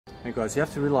And guys, you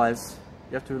have to realize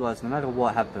no matter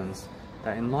what happens,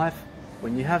 that in life,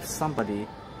 when you have somebody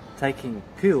taking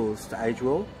pills to age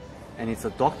well, and it's a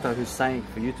doctor who's saying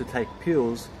for you to take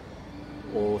pills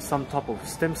or some type of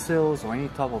stem cells or any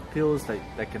type of pills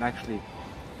that can actually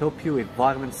help you with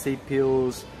vitamin C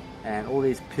pills and all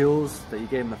these pills that you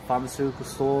get in the pharmaceutical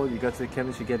store, you go to the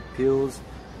chemist, you get pills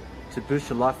to boost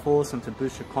your life force and to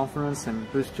boost your confidence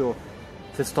and boost your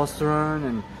testosterone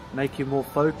and make you more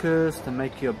focused and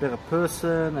make you a better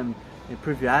person and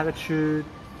improve your attitude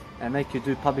and make you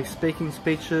do public speaking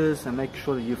speeches and make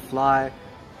sure that you fly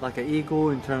like an eagle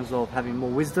in terms of having more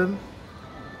wisdom.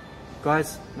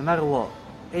 Guys, no matter what,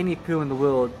 any pill in the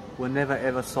world will never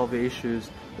ever solve your issues.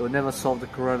 It will never solve the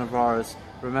coronavirus.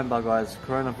 Remember guys,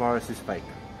 coronavirus is fake.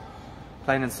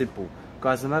 Plain and simple.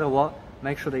 Guys, no matter what,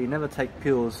 make sure that you never take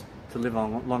pills to live a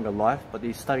longer life, but that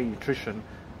you study nutrition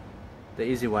the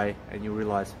easy way and you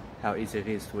realize how easy it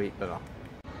is to eat better.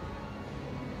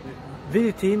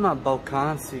 Vidite, ima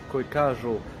Balkanci koji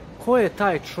kažu ko je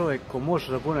taj čovjek ko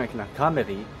može da bude na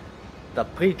kameri, da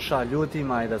priča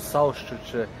ljudima i da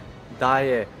saušćuće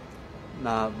daje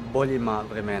na boljima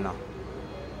vremena.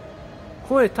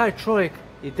 Ko je taj čovjek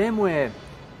i gdje mu je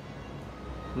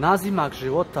nazimak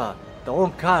života da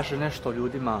on kaže nešto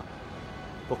ljudima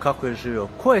po kako je živio.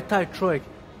 Ko je taj čovjek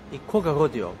i ko ga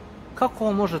rodio? Kako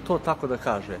on može to tako da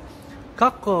kaže?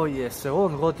 Kako je se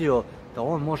on rodio da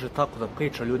on može tako da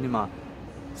priča ljudima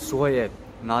svoje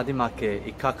nadimake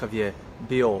i kakav je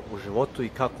bio u životu i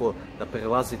kako da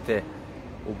prelazite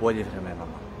u bolje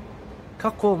vremenama?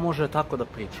 Kako on može tako da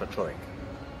priča čovjek?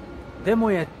 Gdje mu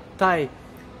je taj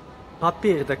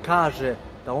papir da kaže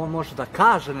da on može da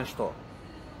kaže nešto?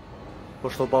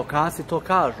 Pošto Balkanci to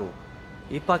kažu,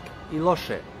 ipak i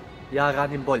loše, ja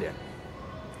radim bolje.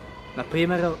 Na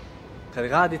primjer, kad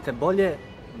radite bolje,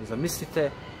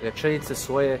 zamislite rečenice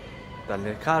svoje da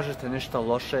ne kažete nešto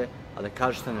loše, a da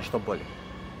kažete nešto bolje.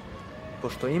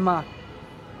 Pošto ima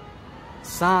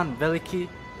san veliki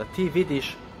da ti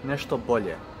vidiš nešto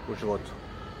bolje u životu.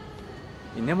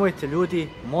 I nemojte ljudi,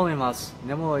 molim vas,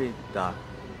 nemoj da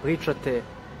pričate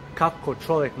kako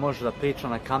čovjek može da priča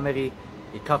na kameri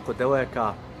i kako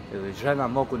devojka ili žena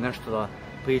mogu nešto da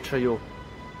pričaju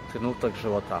trenutak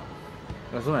života.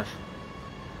 Razumeš?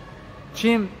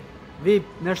 Čim vi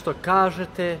nešto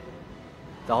kažete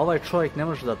da ovaj čovjek ne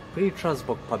može da priča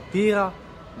zbog papira,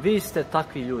 vi ste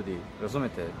takvi ljudi,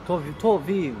 razumete? To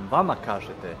vi vama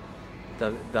kažete,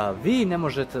 da vi ne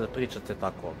možete da pričate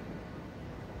tako.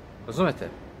 Razumete?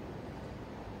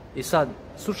 I sad,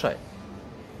 slušaj,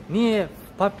 nije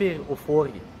papir u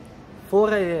fori.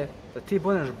 Fora je da ti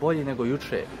budeš bolji nego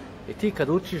juče. I ti kad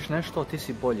učiš nešto, ti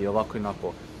si bolji ovako i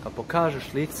onako. Kad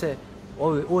pokažeš lice,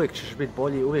 uvijek ćeš biti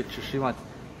bolji, uvijek ćeš imati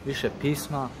više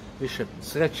pisma, više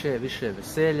sreće, više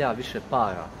veselja, više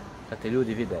para. Kad te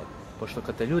ljudi vide. Pošto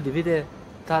kad te ljudi vide,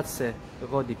 tad se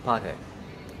rodi pare.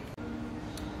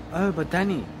 Oh, but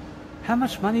Danny, how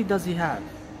much money does he have?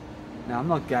 Now, I'm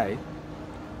not gay,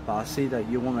 but I see that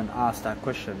you woman asked that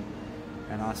question,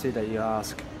 and I see that you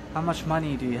ask, how much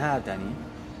money do you have, Danny?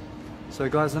 So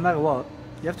guys, no matter what,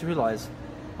 you have to realize,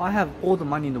 I have all the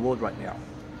money in the world right now.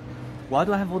 Why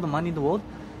do I have all the money in the world?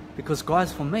 Because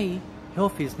guys, for me,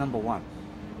 health is number one.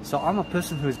 So I'm a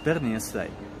person who is better than yesterday.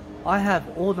 I have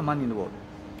all the money in the world.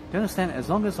 Do you understand? As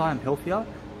long as I am healthier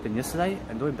than yesterday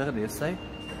and doing better than yesterday,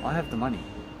 I have the money.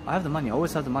 I have the money, I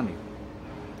always have the money.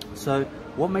 So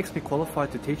what makes me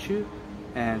qualified to teach you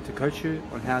and to coach you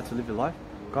on how to live your life?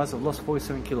 Guys, I've lost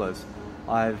 47 kilos.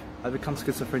 I've overcome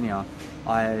schizophrenia.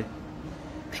 I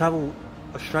travel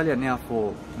Australia now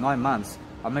for 9 months.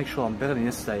 I make sure I'm better than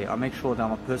yesterday. I make sure that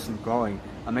I'm a person growing.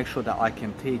 I make sure that I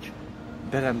can teach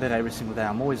better and better every single day.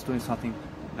 I'm always doing something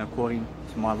according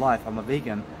to my life. I'm a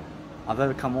vegan. I've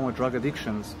overcome all my drug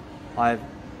addictions. I've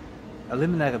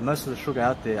eliminated most of the sugar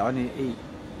out there. I only eat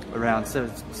around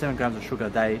 7 grams of sugar a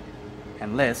day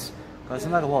and less. Guys,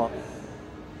 no matter what,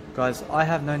 guys, I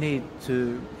have no need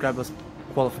to grab a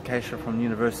qualification from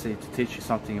university to teach you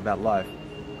something about life.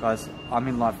 Guys, I'm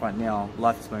in life right now.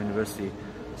 Life is my university.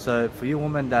 So for you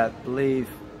women that believe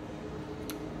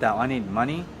that I need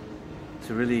money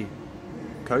to really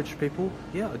coach people,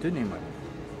 yeah, I do need money.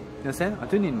 You understand? I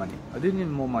do need money. I do need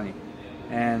more money.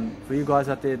 And for you guys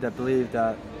out there that believe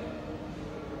that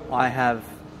I have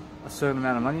a certain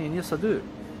amount of money, and yes, I do.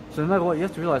 So no matter what, you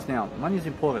have to realize now, money is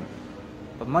important.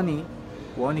 But money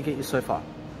will only get you so far.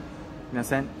 You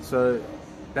understand? So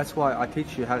that's why I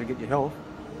teach you how to get your health,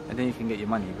 and then you can get your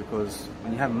money. Because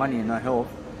when you have money and no health,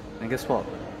 then guess what?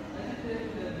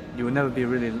 You will never be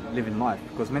really living life.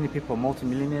 Because many people are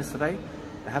multi-millionaires today,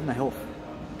 they have no health.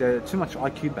 They're too much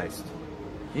IQ based.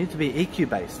 You need to be EQ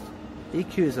based.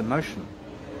 EQ is emotion.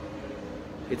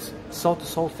 It's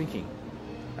soul-to-soul thinking,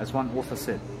 as one author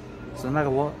said. So no matter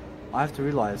what, I have to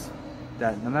realize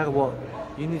that no matter what,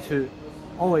 you need to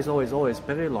always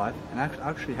better your life, and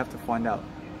actually have to find out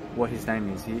what his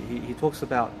name is. He talks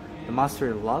about the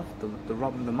mastery of love.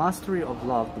 The mastery of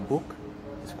love, the book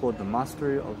is called The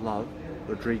Mastery of Love,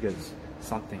 Rodriguez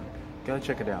something. Go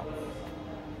check it out.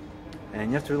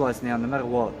 And you have to realize now, no matter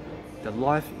what, that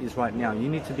life is right now. You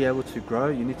need to be able to grow.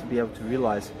 You need to be able to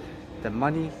realize that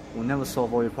money will never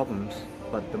solve all your problems,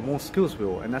 but the more skills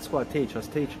will. And that's what I teach. I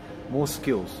teach more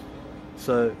skills.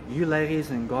 So you ladies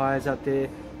and guys out there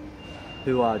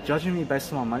who are judging me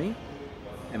based on my money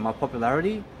and my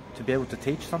popularity to be able to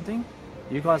teach something,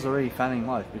 you guys are already failing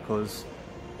life, because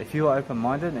if you are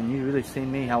open-minded and you really see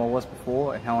me how I was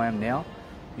before and how I am now,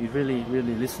 you really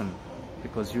listen,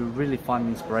 because you really find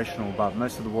me inspirational, but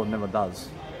most of the world never does.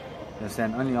 You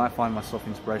understand? Only I find myself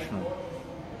inspirational.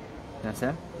 You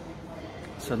understand?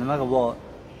 So no matter what,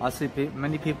 I see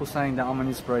many people saying that I'm an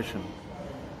inspiration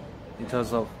in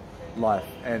terms of life,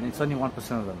 and it's only 1%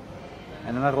 of them.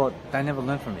 And no matter what, they never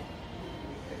learn from me.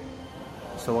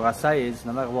 So what I say is,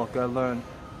 no matter what, go learn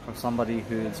from somebody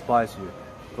who inspires you,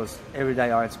 because every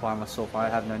day I inspire myself. I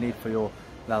have no need for your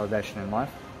validation in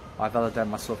life. I validate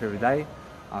myself every day.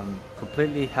 I'm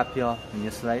completely happier than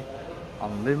yesterday.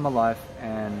 I'm living my life,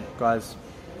 and guys,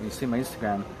 when you see my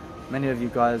Instagram, many of you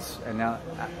guys and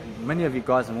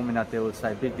women out there would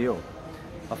say big deal.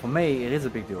 But for me, it is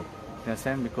a big deal. You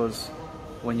understand? Because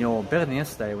when you're better than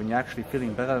yesterday, when you're actually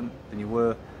feeling better than you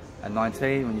were at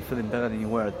 19, when you're feeling better than you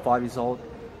were at 5 years old,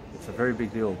 it's a very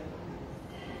big deal.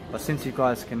 But since you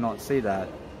guys cannot see that,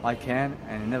 I can,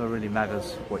 and it never really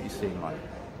matters what you see in life.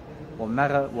 What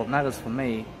matters for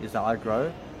me is that I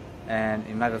grow, and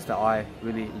it matters that I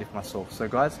really lift myself. So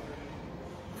guys,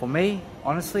 for me,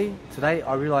 honestly, today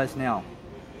I realize now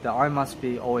that I must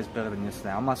be always better than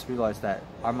yesterday. I must realize that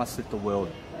I must lift the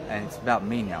world, and it's about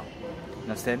me now. You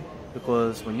understand?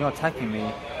 Because when you're attacking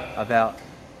me about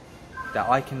that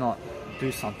I cannot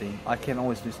do something, I can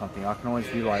always do something. I can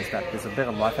always realize that there's a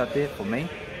better life out there for me,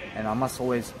 and I must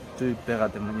always do better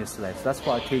than yesterday. So that's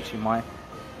what I teach in my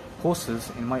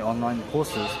courses, in my online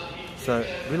courses. So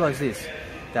realize this,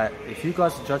 that if you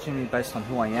guys are judging me based on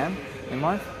who I am in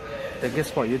life, then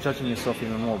guess what? You're judging yourself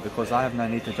even more, because I have no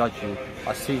need to judge you.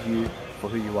 I see you for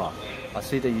who you are. I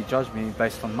see that you judge me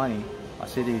based on money. I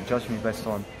see that you judge me based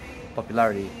on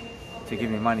popularity, to give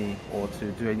me money or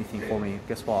to do anything for me.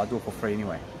 Guess what? I do it for free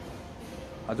anyway.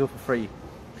 I do it for free.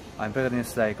 I'm better than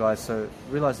yesterday, guys. So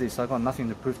realize this, I've got nothing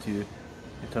to prove to you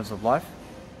in terms of life.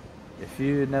 If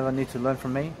you never need to learn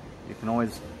from me, you can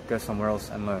always go somewhere else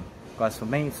and learn. Guys, for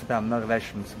me, it's about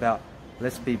motivation. It's about,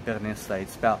 let's be better than yesterday.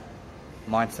 It's about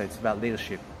mindset. It's about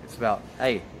leadership. It's about,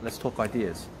 hey, let's talk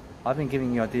ideas. I've been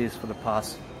giving you ideas for the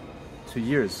past 2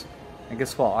 years. And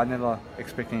guess what? I never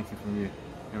expect anything from you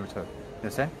in return. You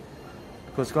understand?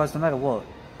 Because guys, no matter what,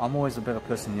 I'm always a better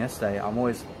person than yesterday. I'm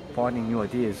always finding new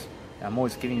ideas. And I'm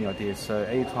always giving you ideas. So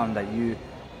anytime that you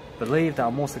believe that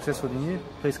I'm more successful than you,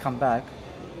 please come back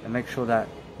and make sure that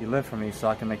you learn from me so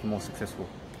I can make you more successful.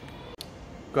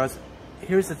 Guys,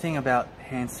 here's the thing about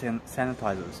hand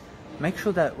sanitizers. Make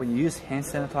sure that when you use hand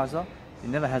sanitizer, it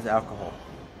never has alcohol.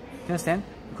 Do you understand?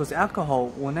 Because alcohol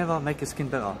will never make your skin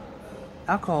better.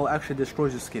 Alcohol actually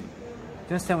destroys your skin. Do you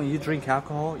understand? When you drink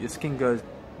alcohol, your skin goes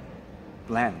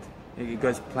bland. It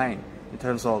goes plain in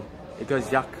terms of, it goes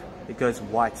yuck, it goes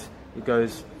white, it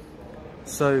goes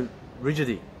so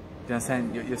rigidity. You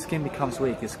understand? Your skin becomes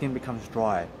weak, your skin becomes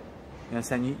dry. You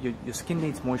understand? Your skin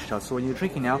needs moisture. So when you're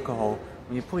drinking alcohol,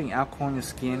 when you're putting alcohol on your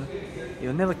skin,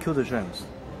 it'll never kill the germs.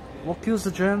 What kills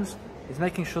the germs is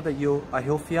making sure that you are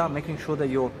healthier, making sure that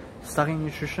you're studying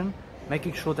nutrition,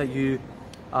 making sure that you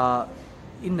are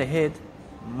in the head,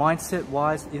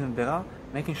 mindset-wise, even better,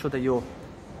 making sure that you're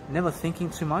never thinking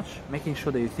too much, making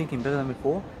sure that you're thinking better than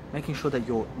before, making sure that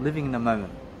you're living in the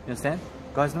moment. You understand?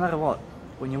 Guys, no matter what,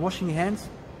 when you're washing your hands,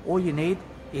 all you need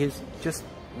is just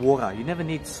water. You never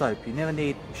need soap. You never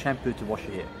need shampoo to wash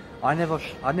your hair. I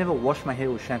never wash my hair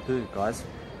with shampoo, guys.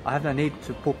 I have no need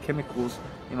to put chemicals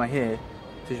in my hair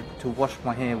to wash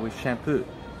my hair with shampoo.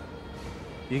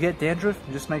 You get dandruff,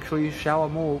 just make sure you shower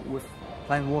more with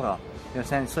plain water. You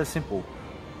understand? It's so simple.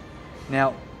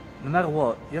 Now, no matter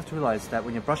what, you have to realize that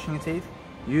when you're brushing your teeth,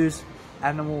 use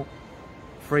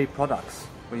animal-free products.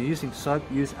 When you're using soap,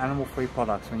 use animal-free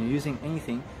products. When you're using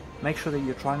anything, make sure that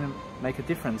you're trying to make a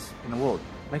difference in the world.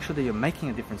 Make sure that you're making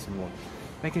a difference in the world.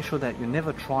 Making sure that you're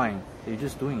never trying, that you're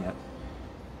just doing it.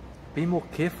 Be more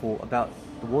careful about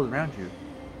the world around you. You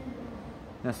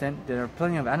understand? There are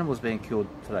plenty of animals being killed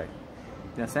today.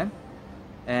 You understand?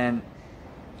 And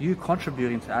you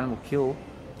contributing to animal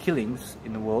killings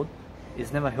in the world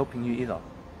is never helping you either.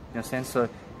 You understand? So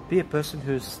be a person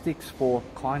who sticks for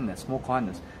kindness, more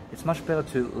kindness. It's much better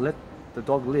to let the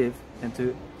dog live than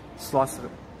to slice it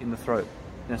in the throat.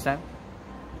 You understand?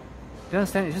 Do you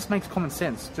understand? It just makes common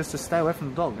sense just to stay away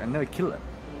from the dog and never kill it.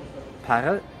 Pat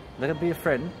it, let it be a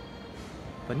friend,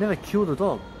 but never kill the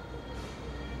dog.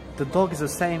 The dog is the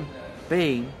same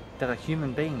being that a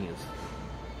human being is,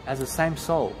 has the same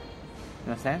soul.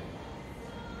 You understand?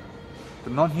 The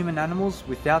non-human animals,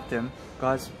 without them,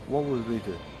 guys, what would we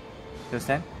do? You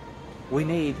understand? We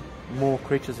need more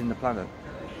creatures in the planet.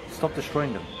 Stop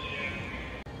destroying them.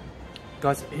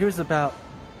 Guys, here's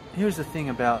the thing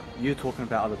about you talking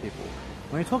about other people.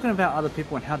 When you're talking about other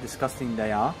people and how disgusting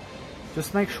they are,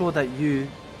 just make sure that you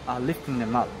are lifting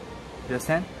them up. You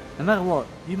understand? No matter what,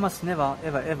 you must never,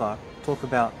 ever, ever talk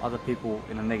about other people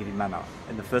in a negative manner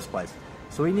in the first place.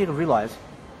 So what you need to realize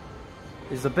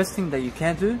is the best thing that you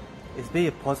can do is be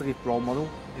a positive role model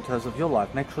in terms of your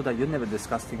life. Make sure that you're never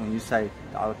disgusting when you say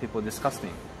that other people are disgusting.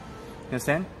 You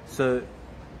understand? So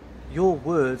your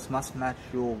words must match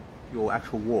your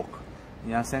actual walk.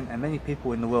 You understand? And many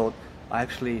people in the world are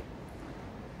actually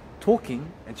talking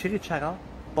and chitter-chatter,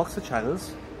 boxer chatters.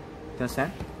 You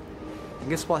understand? And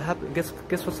guess what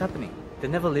guess what's happening? They're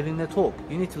never living their talk.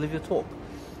 You need to live your talk.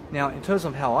 Now, in terms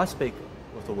of how I speak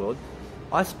with the world,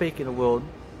 I speak in a world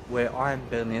where I am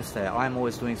better than yesterday. I am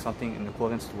always doing something in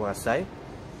accordance to what I say,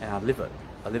 and I live it.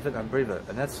 I live it and breathe it,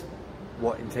 and that's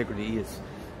what integrity is.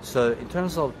 So in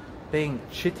terms of being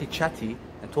chitty-chatty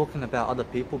and talking about other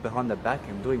people behind their back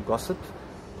and doing gossip,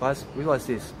 guys, realize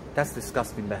this, that's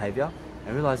disgusting behavior.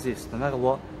 And realize this, no matter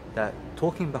what, that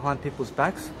talking behind people's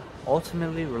backs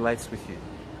ultimately relates with you.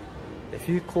 If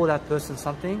you call that person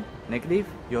something negative,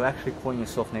 you're actually calling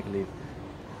yourself negative.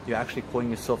 You're actually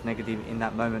calling yourself negative in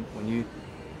that moment when you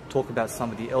talk about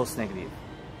somebody else negative.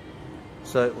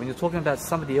 So when you're talking about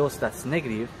somebody else that's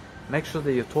negative, make sure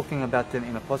that you're talking about them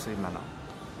in a positive manner.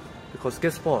 Because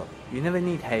guess what? You never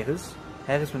need haters.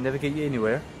 Haters will never get you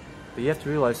anywhere. But you have to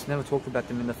realize, never talk about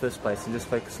them in the first place and just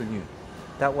focus on you.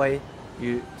 That way,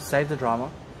 you save the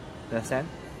drama. You understand?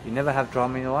 You never have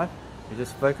drama in your life. You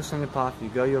just focus on your path, you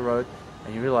go your road,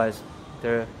 and you realize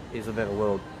there is a better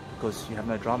world because you have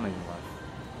no drama in your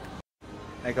life.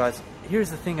 Hey guys, here's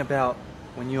the thing about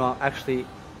when you are actually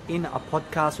in a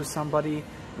podcast with somebody,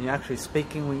 when you're actually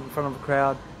speaking in front of a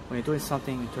crowd, when you're doing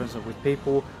something in terms of with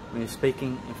people, when you're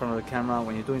speaking in front of the camera,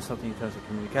 when you're doing something in terms of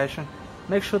communication,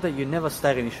 make sure that you never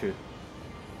state an issue.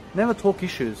 Never talk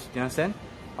issues, do you understand?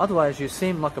 Otherwise you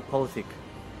seem like a politic.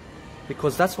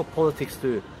 Because that's what politics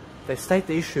do. They state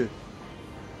the issue.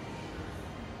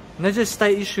 And they just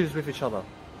state issues with each other.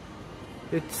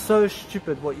 It's so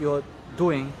stupid what you're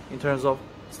doing in terms of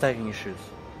stating issues.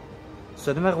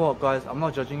 So no matter what, guys, I'm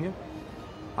not judging you.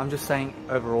 I'm just saying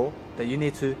overall that you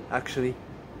need to actually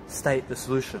state the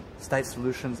solution. State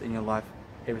solutions in your life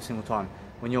every single time.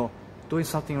 When you're doing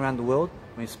something around the world,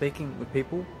 when you're speaking with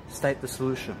people, state the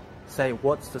solution. Say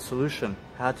what's the solution,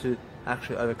 how to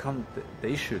actually overcome the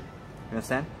issue. You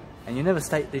understand? And you never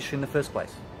state the issue in the first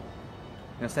place.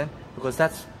 You understand? Because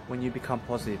that's when you become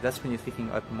positive. That's when you're thinking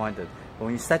open-minded. But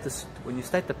when you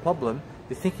state the problem,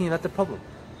 you're thinking about the problem.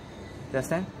 You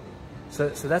understand? So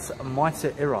that's a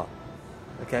mindset error.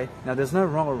 Okay? Now there's no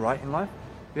wrong or right in life.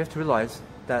 You have to realize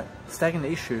that stating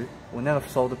the issue will never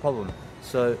solve the problem.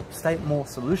 So state more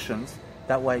solutions.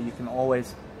 That way you can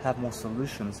always have more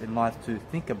solutions in life to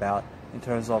think about in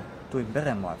terms of doing better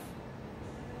in life.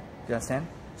 Do you understand?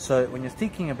 So when you're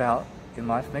thinking about in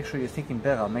life, make sure you're thinking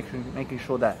better, making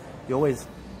sure that you're always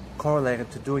correlated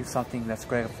to doing something that's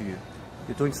greater for you.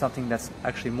 You're doing something that's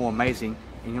actually more amazing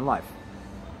in your life.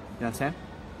 You understand?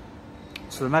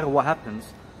 So no matter what happens,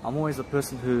 I'm always a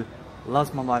person who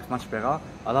loves my life much better.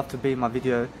 I love to be in my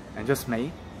video and just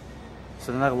me.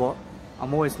 So no matter what,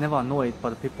 I'm always never annoyed by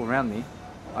the people around me.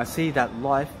 I see that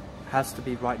life has to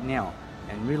be right now.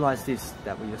 And realize this,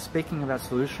 that when you're speaking about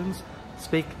solutions,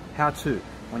 speak how to.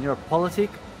 When you're a politic,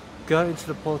 go into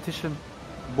the politician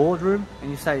boardroom and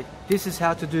you say, this is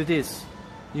how to do this.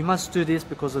 You must do this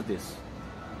because of this.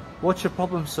 What's your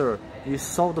problem, sir? You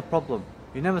solve the problem.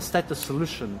 You never state the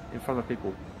solution in front of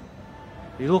people.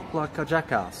 You look like a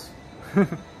jackass. You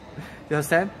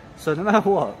understand? So no matter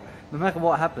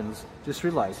what happens, just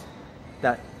realize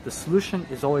that the solution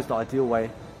is always the ideal way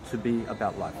to be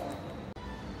about life.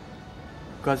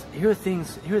 Guys, here are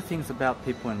things about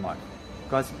people in life.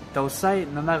 Guys, they'll say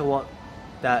no matter what,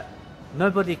 that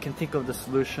nobody can think of the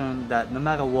solution, that no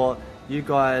matter what, you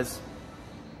guys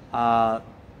are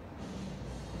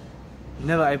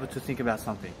never able to think about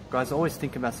something. Guys, always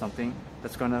think about something.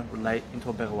 that's going to relate into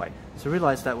a better way. So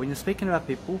realize that when you're speaking about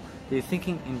people, you're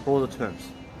thinking in broader terms.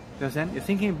 You understand? You're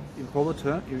thinking in broader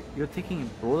terms. You're thinking in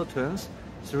broader terms.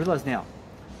 So realize now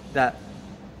that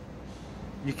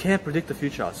you can't predict the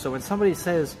future. So when somebody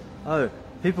says, "Oh,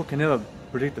 people can never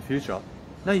predict the future,"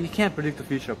 no, you can't predict the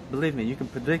future. Believe me, you can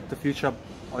predict the future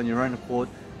on your own accord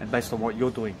and based on what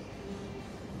you're doing. Do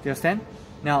you understand?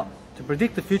 Now, to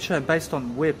predict the future and based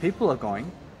on where people are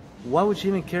going, why would you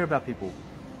even care about people?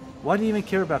 Why do you even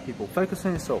care about people? Focus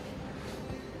on yourself.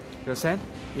 You understand?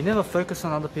 You never focus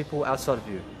on other people outside of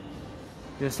you.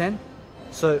 You understand?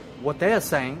 So what they are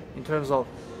saying in terms of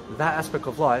that aspect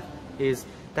of life is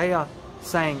they are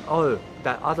saying, oh,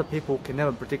 that other people can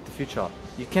never predict the future.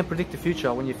 You can't predict the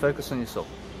future when you focus on yourself.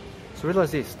 So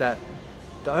realize this, that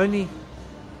the only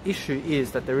issue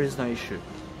is that there is no issue.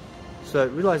 So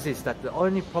realize this, that the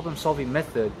only problem-solving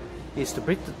method is to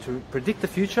predict the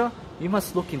future. You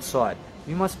must look inside.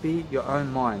 You must be your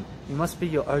own mind. You must be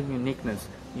your own uniqueness.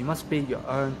 You must be your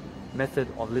own method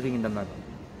of living in the moment.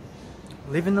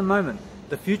 Live in the moment.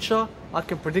 The future, I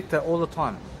can predict that all the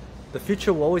time. The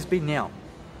future will always be now.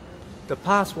 The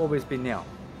past will always be now.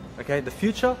 Okay? The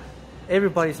future,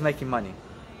 everybody's making money.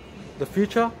 The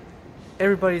future,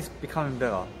 everybody's becoming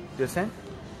better. Do you understand?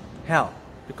 How?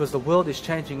 Because the world is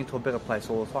changing into a better place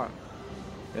all the time.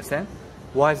 You understand?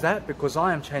 Why is that? Because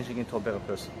I am changing into a better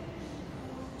person.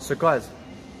 So guys,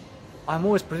 I'm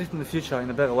always predicting the future in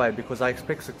a better way because I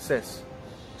expect success.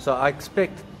 So I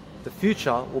expect the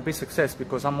future will be success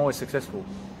because I'm always successful.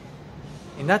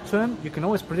 In that term, you can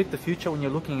always predict the future when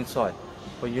you're looking inside.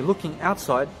 When you're looking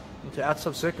outside, into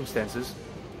outside circumstances,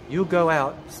 you'll go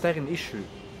out, state an issue,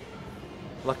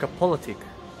 like a politic.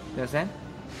 You understand?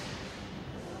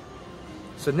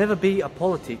 So never be a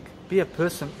politic, be a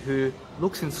person who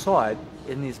looks inside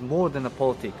and is more than a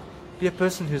politic. Be a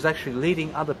person who's actually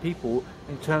leading other people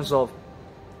in terms of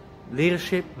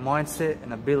leadership, mindset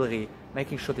and ability,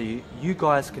 making sure that you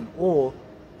guys can all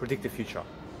predict the future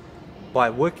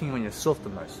by working on yourself the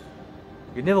most.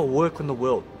 You never work on the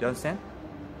world, do you understand?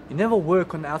 You never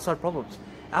work on the outside problems.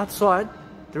 Outside,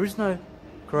 there is no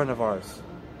coronavirus.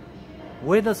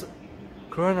 Where does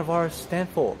coronavirus stand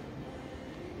for?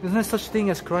 There's no such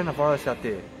thing as coronavirus out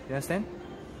there, you understand?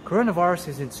 Coronavirus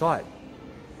is inside.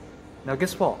 Now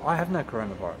guess what? I have no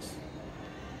coronavirus.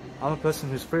 I'm a person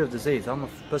who's free of disease. I'm a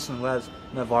person who has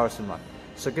no virus in life.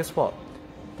 So guess what?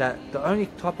 That the only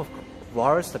type of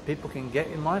virus that people can get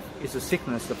in life is the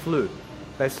sickness, the flu,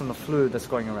 based on the flu that's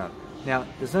going around. Now,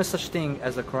 there's no such thing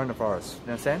as a coronavirus.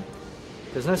 You understand?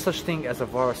 There's no such thing as a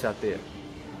virus out there.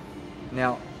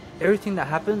 Now, everything that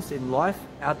happens in life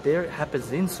out there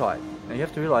happens inside. Now you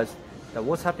have to realize that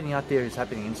what's happening out there is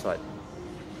happening inside.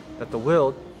 That the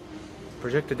world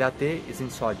projected out there is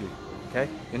inside you. Okay?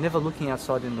 You're never looking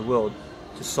outside in the world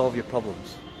to solve your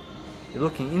problems. You're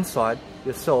looking inside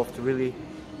yourself to really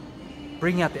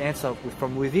bring out the answer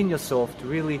from within yourself, to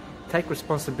really take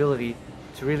responsibility,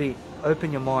 to really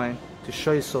open your mind, to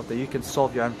show yourself that you can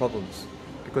solve your own problems.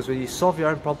 Because when you solve your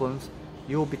own problems,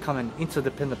 you will become an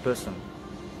interdependent person.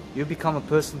 You become a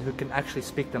person who can actually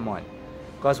speak their mind.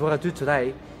 Guys, what I do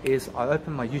today is I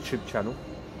open my YouTube channel.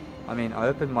 I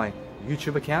open my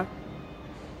YouTube account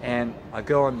and I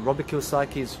go on Robert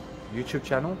Kiyosaki's YouTube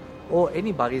channel or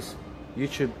anybody's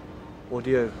YouTube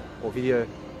audio or video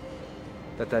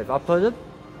that they've uploaded.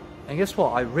 And guess what?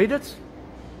 I read it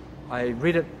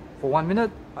for 1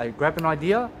 minute, I grab an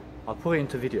idea, I put it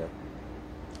into video.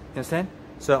 You understand?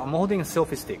 So I'm holding a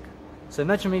selfie stick. So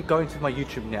imagine me going to my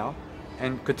YouTube now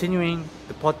and continuing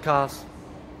the podcast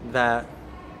that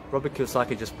Robert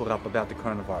Kiyosaki just put up about the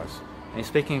coronavirus. And he's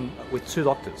speaking with 2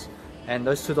 doctors. And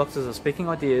those 2 doctors are speaking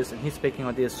ideas and he's speaking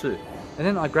ideas too. And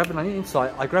then I grab an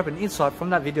insight from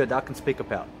that video that I can speak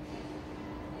about.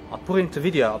 I put it into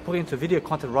video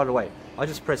content right away. I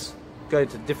just go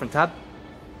into a different tab,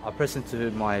 I press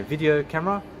into my video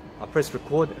camera, I press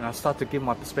record and I start to give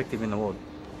my perspective in the world.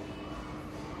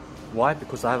 Why?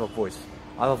 Because I have a voice.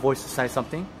 I have a voice to say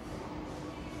something.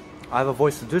 I have a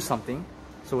voice to do something.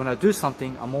 So when I do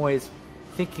something, I'm always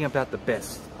thinking about the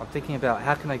best. I'm thinking about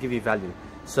how can I give you value.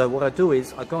 So what I do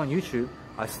is I go on YouTube,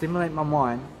 I stimulate my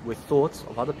mind with thoughts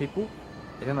of other people,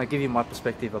 and then I give you my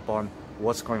perspective upon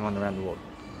what's going on around the world.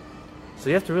 So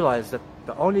you have to realize that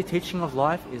the only teaching of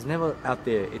life is never out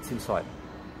there, it's inside.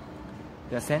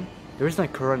 You understand? There is no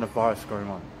coronavirus going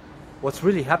on. What's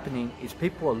really happening is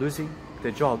people are losing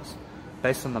their jobs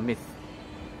based on the myth.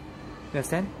 You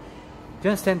understand? Do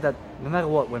you understand that no matter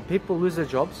what, when people lose their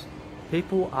jobs,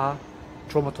 people are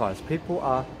traumatized. People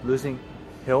are losing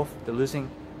health, they're losing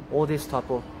all this type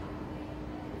of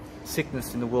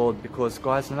sickness in the world because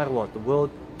guys, no matter what, the world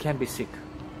can be sick.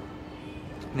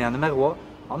 Now, no matter what,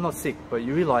 I'm not sick, but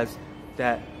you realize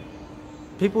that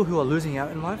people who are losing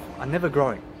out in life are never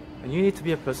growing. And you need to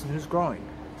be a person who's growing.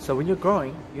 So when you're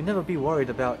growing, you'll never be worried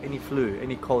about any flu,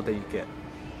 any cold that you get.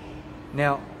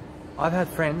 Now, I've had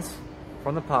friends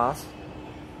from the past,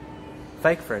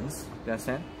 fake friends, you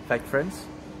understand? Fake friends,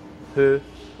 who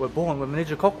were born with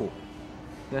meningococcal, you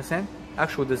understand?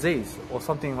 Actual disease or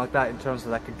something like that in terms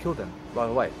of that can kill them right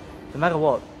away. No matter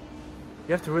what,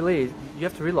 you have to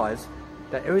realize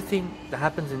that everything that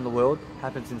happens in the world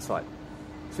happens inside.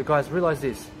 So guys, realize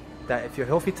this, that if you're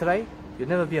healthy today, you'll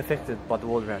never be affected by the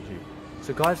world around you.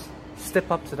 So guys, step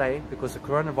up today, because the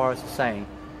coronavirus is saying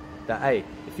that, hey,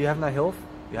 if you have no health,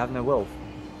 you have no wealth.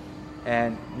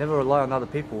 And never rely on other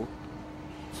people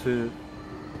to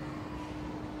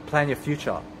plan your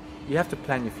future. You have to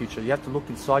plan your future. You have to look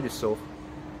inside yourself.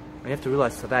 And you have to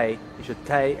realize today you should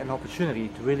take an opportunity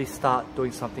to really start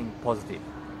doing something positive.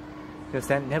 You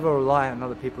understand? Never rely on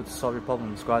other people to solve your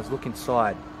problems, guys. Look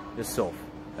inside yourself.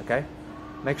 Okay?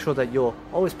 Make sure that you're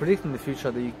always predicting the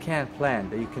future, that you can plan,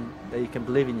 that you can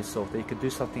believe in yourself, that you can do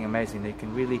something amazing, that you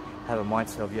can really have a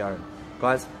mindset of your own.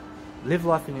 Guys, live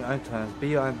life in your own terms. Be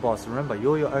your own boss. Remember,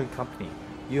 you're your own company.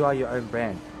 You are your own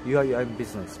brand. You are your own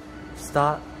business.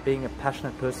 Start being a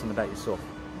passionate person about yourself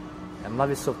and love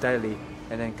yourself daily,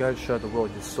 and then go and show the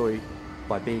world your story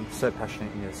by being so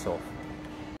passionate in yourself.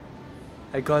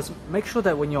 Hey guys, make sure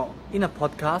that when you're in a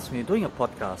podcast, when you're doing a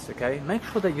podcast, okay, make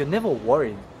sure that you're never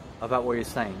worried about what you're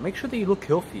saying. Make sure that you look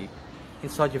healthy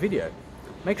inside your video.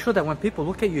 Make sure that when people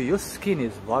look at you, your skin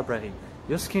is vibrating,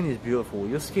 your skin is beautiful,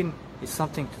 your skin is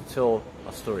something to tell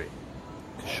a story,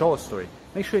 to show a story.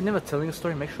 Make sure you're never telling a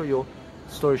story, make sure your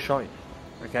story is showing.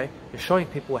 Okay, you're showing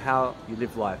people how you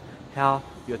live life, how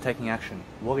you're taking action,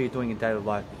 what are you doing in daily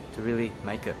life to really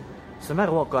make it. So no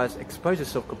matter what, guys, expose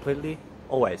yourself completely,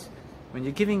 always. When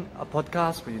you're giving a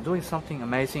podcast, when you're doing something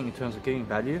amazing in terms of giving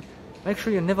value, make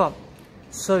sure you're never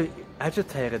so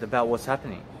agitated about what's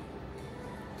happening.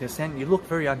 You understand? You look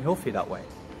very unhealthy that way.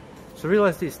 So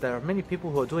realize this, there are many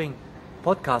people who are doing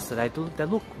podcasts today, they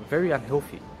look very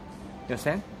unhealthy. You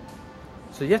understand?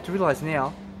 So you have to realize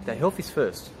now that health is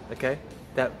first, okay?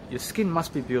 That your skin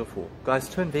must be beautiful. Guys,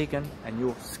 turn vegan and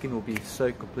your skin will be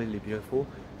so completely beautiful.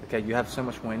 Okay, you have so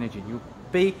much more energy. You'll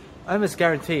be almost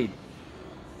guaranteed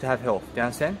to have health. Do you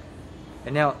understand?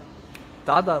 And now,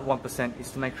 the other 1%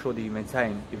 is to make sure that you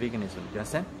maintain your veganism. Do you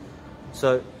understand?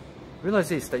 So, realize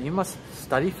this, that you must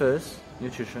study first,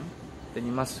 nutrition, then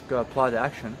you must go apply the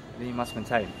action, then you must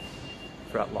maintain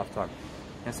throughout lifetime.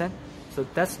 You understand? So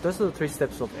those are the 3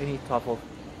 steps of any type of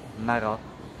matter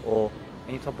or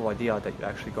any type of idea that you're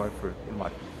actually going through in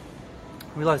life.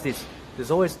 Realize this,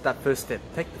 there's always that first step.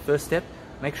 Take the first step,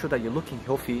 make sure that you're looking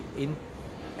healthy in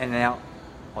and out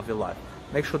of your life.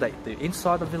 Make sure that the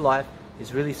inside of your life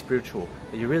is really spiritual,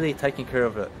 that you're really taking care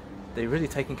of it, that you're really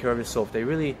taking care of yourself, that you're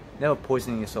really never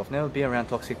poisoning yourself, never be around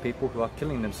toxic people who are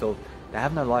killing themselves. They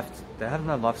have no life, they have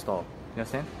no lifestyle. You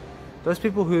understand? Those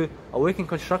people who are working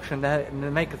construction, they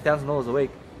make $1,000 a week.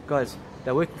 Guys,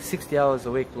 they're working 60 hours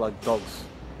a week like dogs.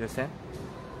 You understand?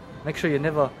 Make sure you're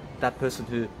never that person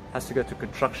who has to go to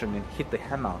construction and hit the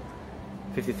hammer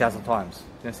 50,000 times.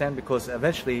 You understand? Because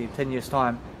eventually, in 10 years'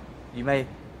 time, you may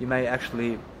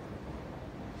actually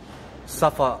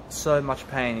suffer so much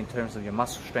pain in terms of your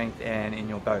muscle strength and in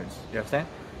your bones. You understand?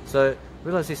 So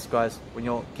realize this, guys. When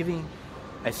you're giving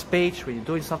a speech, when you're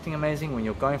doing something amazing, when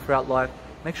you're going throughout life,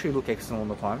 make sure you look excellent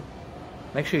all the time.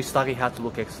 Make sure you study how to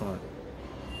look excellent.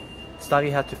 Study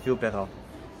how to feel better.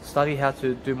 Study how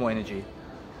to do more energy.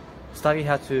 Study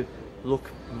how to look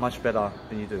much better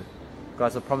than you do.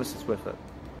 Guys, I promise it's worth it.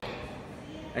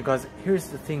 And guys, here's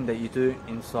the thing that you do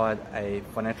inside a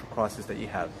financial crisis that you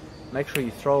have. Make sure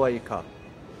you throw away your car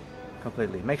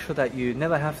completely. Make sure that you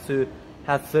never have to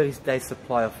have 30 days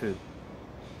supply of food.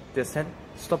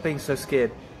 Stop being so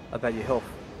scared about your health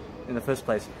in the first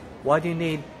place. Why do you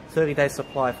need 30 days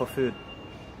supply for food?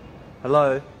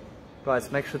 Hello?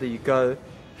 Guys, make sure that you go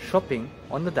shopping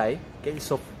on the day, get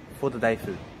yourself for the day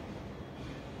food.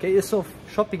 Get yourself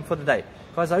shopping for the day.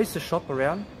 Guys, I used to shop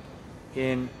around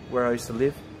in where I used to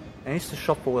live, and I used to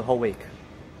shop for the whole week.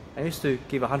 I used to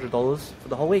give $100 for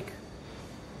the whole week.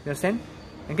 You understand?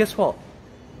 And guess what?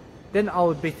 Then I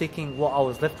would be thinking what I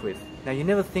was left with. Now, you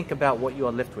never think about what you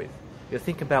are left with.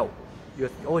 You're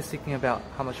always thinking about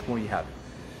how much more you have.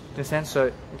 You understand?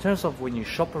 So, in terms of when you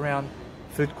shop around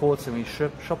food courts and when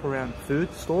you shop around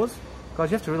food stores, guys,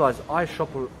 you have to realize I shop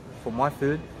for my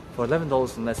food for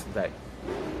 $11 and less a day.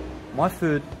 My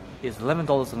food is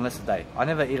 $11 and less a day. I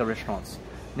never eat at restaurants.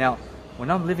 Now,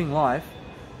 when I'm living life,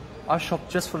 I shop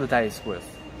just for the day's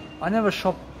worth. I never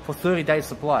shop for 30 days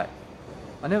supply.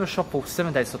 I never shop for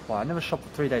 7 days supply. I never shop for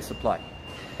 3 days supply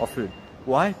of food.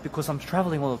 Why? Because I'm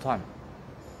traveling all the time.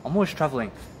 I'm always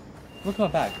traveling. Look at my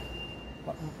bag.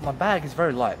 My bag is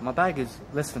very light. My bag is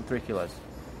less than 3 kilos.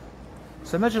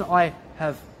 So imagine I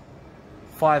have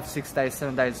 5, 6 days,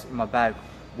 7 days in my bag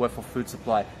worth of food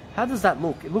supply. How does that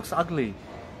look? It looks ugly. You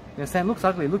understand? It looks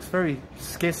ugly. It looks very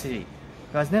scarcity.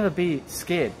 Guys, never be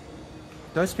scared.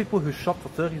 Those people who shop for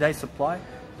 30 days supply,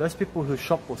 those people who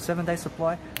shop for 7 days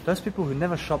supply, those people who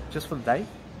never shop just for the day,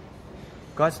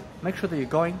 guys, make sure that you're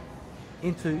going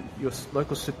into your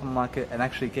local supermarket and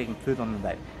actually getting food on the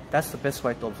day. That's the best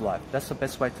way to live life. That's the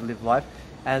best way to live life,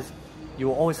 as you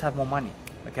will always have more money.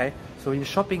 Okay, so when you're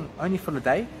shopping only for the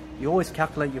day, you always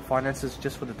calculate your finances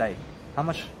just for the day. How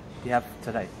much do you have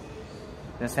today?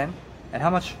 You understand? And how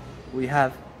much we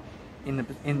have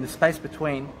in the space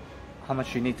between how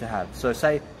much you need to have. So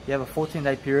say you have a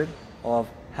 14-day period of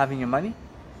having your money.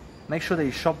 Make sure that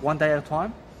you shop 1 day at a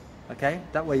time. Okay,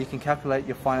 that way you can calculate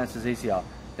your finances easier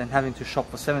than having to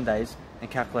shop for 7 days and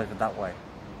calculate it that way.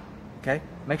 Okay,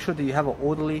 make sure that you have an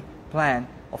orderly plan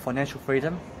of financial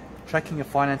freedom, tracking your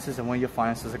finances and where your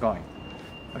finances are going.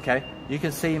 Okay, you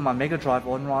can see in my Mega Drive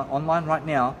online right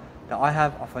now that I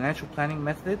have a financial planning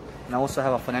method and I also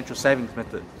have a financial savings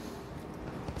method.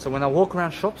 So when I walk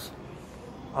around shops,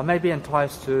 I may be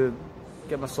enticed to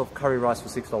get myself curry rice for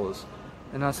 $6,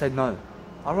 and I say no.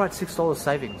 I write $6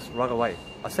 savings right away.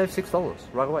 I save $6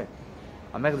 right away.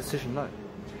 I make a decision no.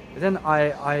 And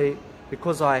then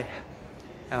because I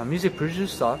am a music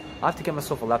producer, I have to get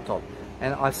myself a laptop.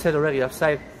 And I've said already, I've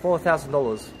saved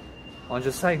 $4,000 on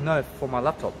just saying no for my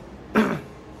laptop.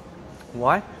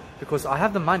 Why? Because I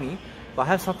have the money, but I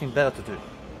have something better to do. You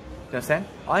understand?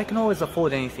 I can always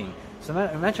afford anything. So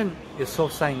imagine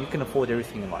yourself saying you can afford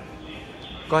everything in life.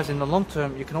 Guys, in the long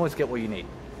term, you can always get what you need.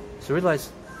 So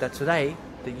realize that today,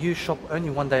 that you shop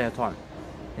only 1 day at a time.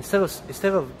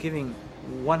 Instead of giving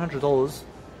 $100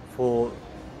 for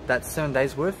that 7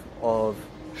 days worth of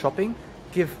shopping,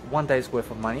 give 1 day's worth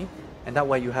of money, and that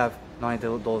way you have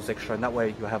 $90 extra, and that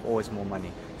way you have always more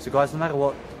money. So guys, no matter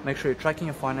what, make sure you're tracking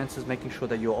your finances, making sure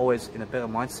that you're always in a better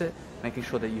mindset, making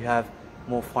sure that you have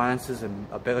more finances and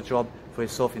a better job for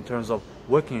yourself in terms of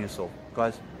working on yourself.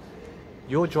 Guys,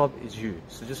 your job is you.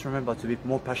 So just remember to be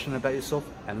more passionate about yourself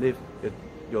and live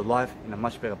your life in a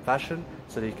much better fashion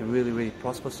so that you can really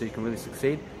prosper, so you can really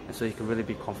succeed, and so you can really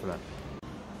be confident.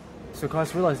 So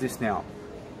guys, realize this now,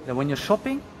 that when you're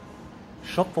shopping,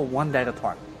 shop for 1 day at a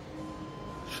time.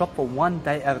 Shop for 1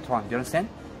 day at a time. Do you understand?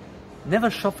 Never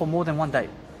shop for more than 1 day.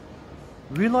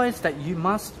 Realize that you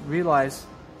must realize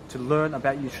to learn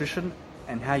about nutrition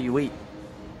and how you eat.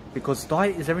 Because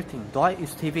diet is everything. Diet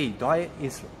is TV. Diet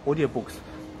is audiobooks.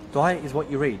 Diet is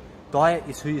what you read. Diet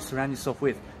is who you surround yourself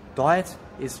with. Diet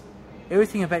is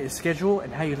everything about your schedule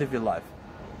and how you live your life.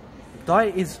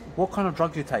 Diet is what kind of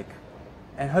drugs you take.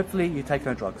 And hopefully you take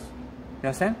no drugs. You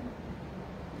understand?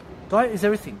 Diet is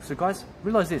everything. So guys,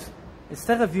 realize this.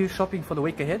 Instead of you shopping for the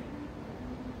week ahead,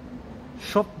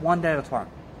 shop 1 day at a time.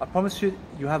 I promise you,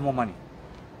 you have more money.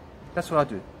 That's what I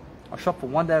do. I shop for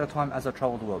 1 day at a time as I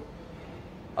travel the world.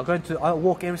 I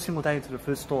walk every single day into the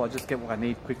food store. I just get what I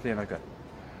need quickly and I go.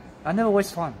 I never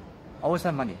waste time. I always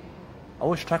have money. I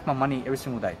always track my money every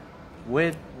single day.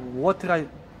 What did I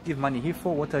give money here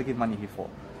for? What did I give money here for?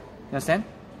 You understand?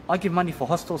 I give money for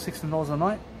hostel $16 a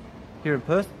night here in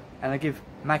Perth, and I give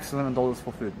max $11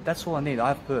 for food. That's all I need. I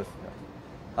have Perth.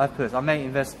 I may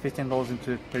invest $15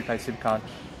 into prepaid SIM card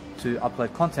to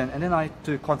upload content, and then I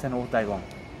do content all day long.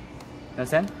 You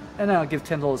understand? And then I give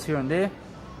 $10 here and there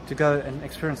to go and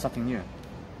experience something new.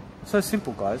 So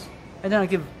simple, guys. And then I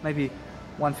give maybe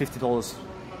 $150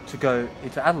 to go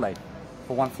into Adelaide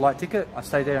for 1 flight ticket. I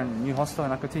stay there in a new hostel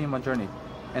and I continue my journey.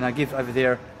 And I give over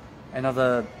there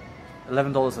another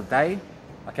 $11 a day.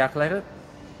 I calculate it.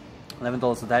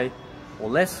 $11 a day or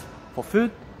less for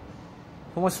food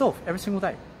for myself every single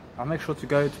day. I make sure to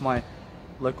go to my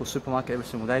local supermarket every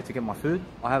single day to get my food.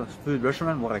 I have a food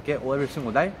regimen, what I get every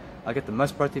single day. I get the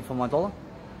most protein for my dollar.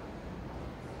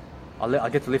 I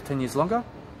get to live 10 years longer.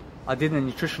 I did a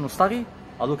nutritional study.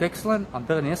 I look excellent. I'm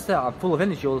better than yesterday. I'm full of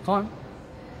energy all the time.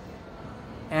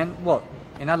 And what?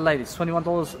 In Adelaide, it's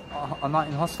 $21 a night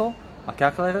in hostel. I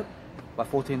calculate it by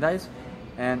 14 days.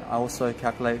 And I also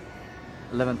calculate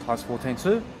 11 times 14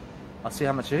 too. I see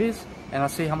how much it is. And I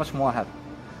see how much more I have.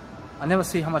 I never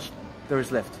see how much there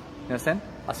is left. You understand?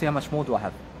 I see how much more do I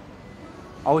have.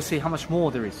 I always see how much more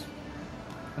there is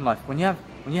in life. When you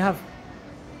have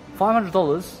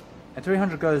 $500 and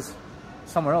 $300 goes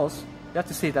somewhere else, you have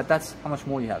to see that that's how much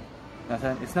more you have. You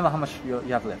understand? It's never how much you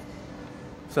have left.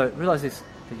 So realize this,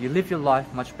 that you live your life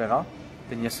much better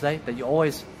than yesterday, that you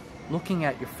always looking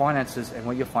at your finances and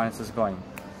where your finances are going.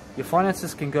 Your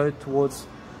finances can go towards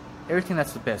everything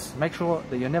that's the best. Make sure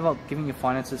that you're never giving your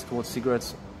finances towards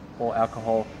cigarettes or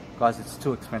alcohol. Guys, it's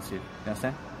too expensive. You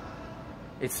understand?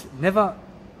 It's never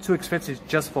too expensive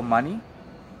just for money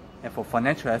and for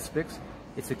financial aspects.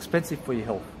 It's expensive for your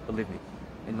health, believe me.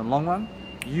 In the long run,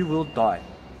 you will die.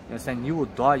 You understand? You will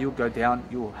die, you'll go down,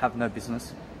 you will have no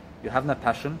business, you have no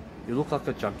passion, you look like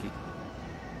a junkie.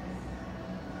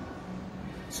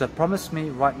 So promise me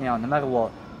right now, no matter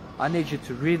what, I need you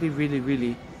to really, really,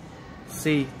 really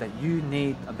see that you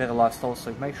need a better lifestyle,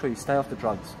 so make sure you stay off the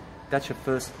drugs. That's your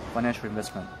first financial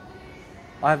investment.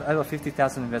 I have over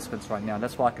 50,000 investments right now.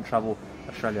 That's why I can travel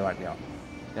Australia right now.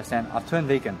 You understand? I've turned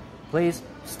vegan. Please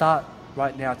start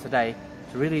right now today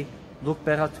to really look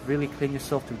better, to really clean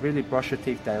yourself, to really brush your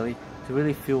teeth daily, to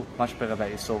really feel much better about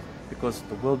yourself, because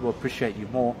the world will appreciate you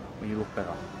more when you look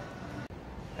better.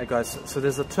 Hey guys, so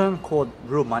there's a term called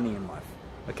real money in life.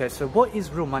 Okay, so what is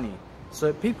real money?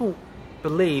 So people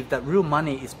believe that real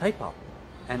money is paper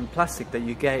and plastic that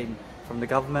you gain from the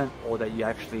government or that you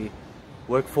actually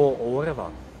work for or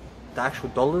whatever. The actual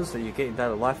dollars that you get in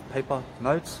daily life, paper,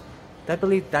 notes, they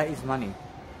believe that is money.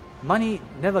 Money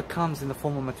never comes in the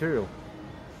form of material.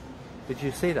 Did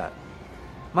you see that?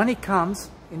 Money comes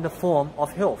in the form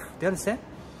of health. Do you understand?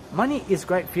 Money is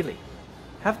great feeling.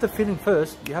 Have the feeling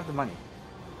first, you have the money.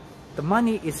 The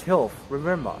money is health.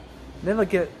 Remember, never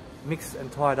get mixed and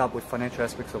tied up with financial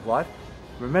aspects of life.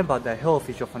 Remember that health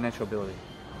is your financial ability.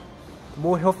 The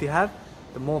more health you have,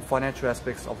 the more financial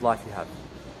aspects of life you have.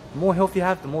 The more health you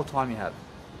have, the more time you have.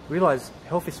 Realize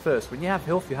health is first. When you have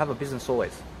health, you have a business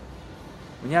always.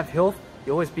 When you have health,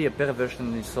 you always be a better version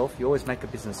of yourself. You always make a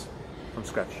business from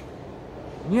scratch.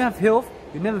 When you have health,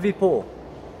 you'll never be poor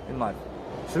in life.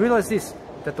 So realize this,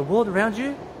 that the world around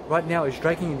you right now is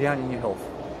dragging you down in your health.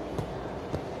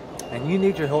 And you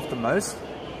need your health the most.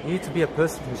 You need to be a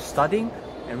person who's studying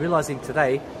and realizing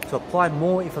today to apply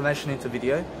more information into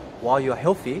video while you're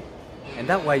healthy, and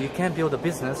that way you can build a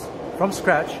business from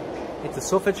scratch into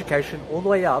self-education all the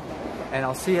way up, and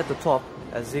I'll see you at the top,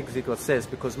 as Zig Ziglar says,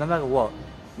 because no matter what,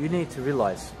 you need to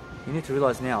realize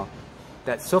now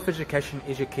that self-education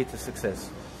is your key to success.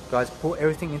 Guys, put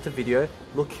everything into video,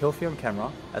 look healthy on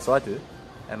camera, as I do,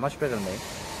 and much better than me.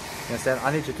 You understand?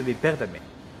 I need you to be better than me.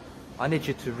 I need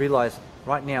you to realize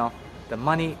right now that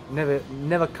money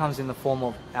never comes in the form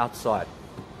of outside.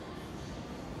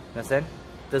 You understand?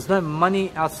 There's no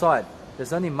money outside.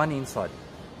 There's only money inside.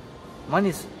 Money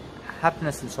is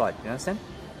happiness inside. You understand?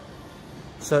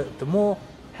 So the more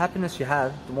happiness you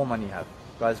have, the more money you have.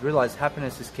 Guys, realize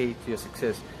happiness is key to your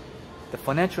success. The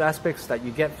financial aspects that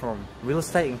you get from real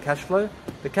estate and cash flow,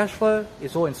 the cash flow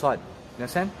is all inside. You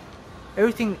understand?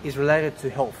 Everything is related to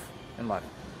health in life.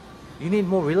 You need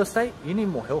more real estate, you need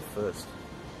more health first.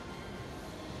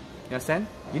 You understand?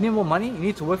 You need more money, you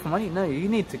need to work for money? No, you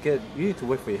need to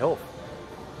work for your health.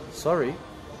 Sorry. You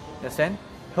understand?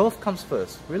 Health comes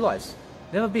first. Realize.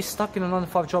 Never be stuck in a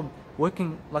 9-to-5 job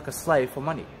working like a slave for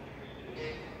money.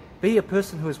 Be a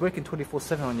person who is working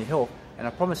 24/7 on your health, and I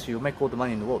promise you, you'll make all the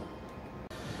money in the world.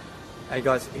 Hey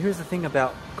guys, here's the thing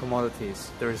about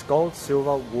commodities. There is gold,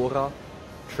 silver, water,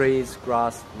 trees,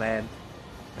 grass, land.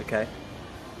 Okay?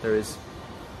 There is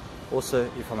also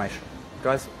information.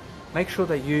 Guys, make sure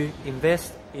that you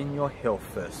invest in your health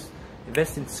first.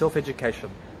 Invest in self-education.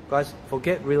 Guys,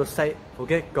 forget real estate,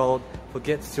 forget gold,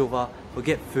 forget silver,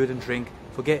 forget food and drink,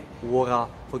 forget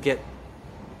water, forget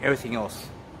everything else.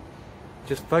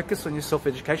 Just focus on your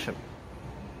self-education.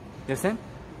 You understand?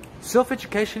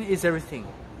 Self-education is everything.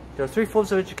 There are 3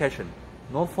 forms of education: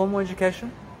 non-formal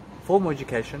education, formal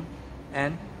education,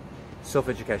 and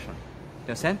self-education. You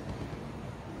understand?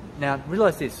 Now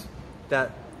realize this,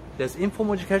 that there's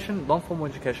informal education, non-formal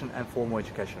education, and formal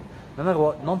education. No matter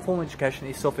what, non-formal education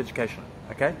is self-education.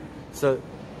 Okay? So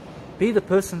be the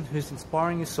person who's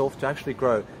inspiring yourself to actually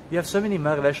grow. You have so many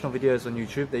motivational videos on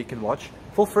YouTube that you can watch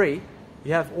for free.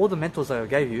 You have all the mentors that I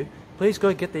gave you. Please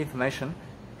go get the information,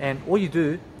 and all you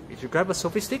do is you grab a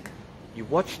selfie stick, you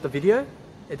watch the video,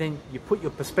 and then you put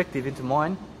your perspective into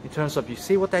mine in terms of you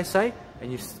see what they say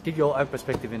and you give your own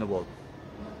perspective in the world.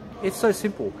 It's so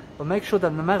simple, but make sure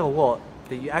that no matter what,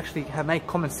 that you actually have made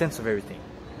common sense of everything.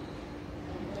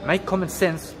 Make common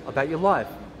sense about your life.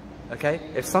 Okay?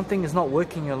 If something is not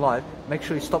working in your life, make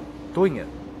sure you stop doing it.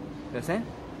 You understand?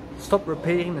 Stop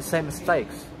repeating the same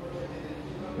mistakes.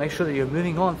 Make sure that you're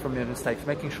moving on from your mistakes,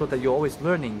 making sure that you're always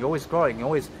learning, you're always growing, you're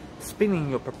always spinning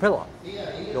your propeller.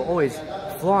 You're always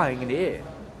flying in the air.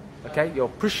 Okay? You're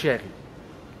appreciating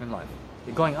in life.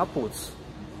 You're going upwards.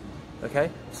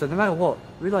 Okay? So no matter what,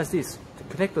 realize this. To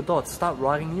connect the dots, start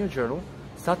writing in your journal.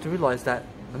 Start to realize that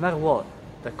no matter what,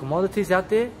 the commodities out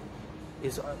there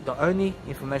is the only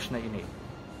information that you need.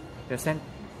 You understand?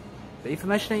 The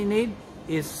information that you need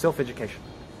is self-education.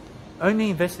 Only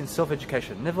invest in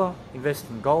self-education. Never invest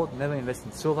in gold, never invest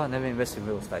in silver, never invest in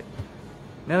real estate.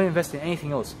 Never invest in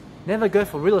anything else. Never go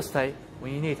for real estate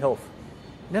when you need health.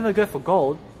 Never go for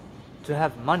gold to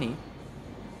have money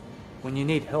when you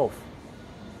need health.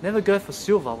 Never go for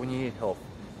silver when you need health.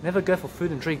 Never go for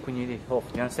food and drink when you need health.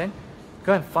 You understand?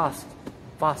 Go and fast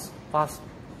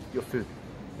your food.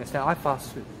 You understand? I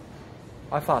fast food.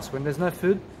 I fast. When there's no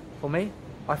food for me,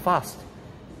 I fast.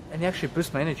 And it actually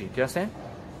boosts my energy. Do you understand?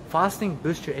 Fasting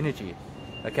boosts your energy.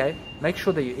 Okay? Make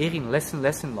sure that you're eating less and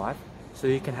less in life so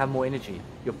you can have more energy.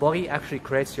 Your body actually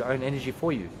creates your own energy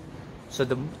for you. So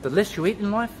the less you eat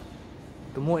in life,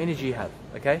 the more energy you have.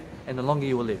 Okay? And the longer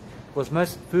you will live. Because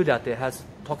most food out there has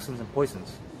toxins and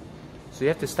poisons. So you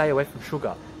have to stay away from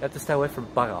sugar. You have to stay away from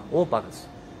butter. All butters.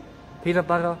 Peanut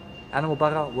butter, animal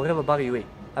butter, whatever butter you eat.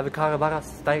 Avocado butter,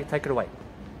 take it away.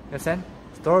 You understand?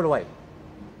 Throw it away.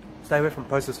 Stay away from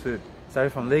processed food. Stay away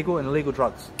from legal and illegal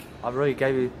drugs. I've already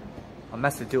gave you a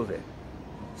massive deal there.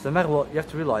 So no matter what, you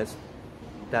have to realize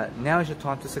that now is your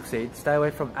time to succeed. Stay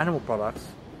away from animal products.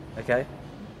 Okay?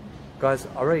 Guys,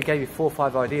 I already gave you 4 or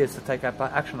 5 ideas to take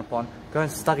action upon. Go and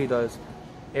study those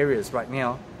areas right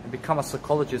now and become a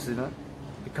psychologist in it.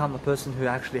 Become a person who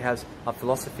actually has a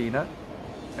philosophy in it.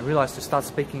 And realize to start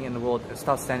speaking in the world and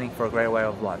start standing for a greater way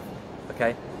of life.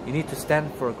 Okay? You need to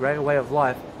stand for a greater way of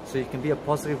life so you can be a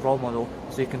positive role model,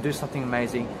 so you can do something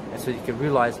amazing, and so you can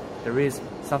realize there is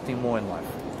something more in life.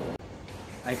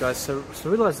 Hey guys, so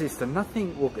realize this, that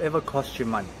nothing will ever cost you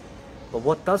money. But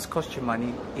what does cost you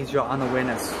money is your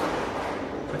unawareness.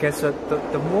 Okay, so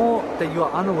the more that you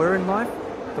are unaware in life,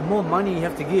 the more money you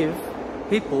have to give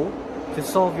people to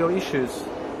solve your issues. Do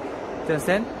you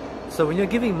understand? So when you're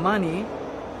giving money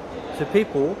to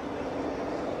people,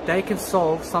 they can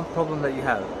solve some problem that you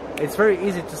have. It's very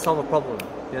easy to solve a problem.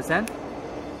 You understand?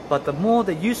 But the more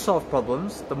that you solve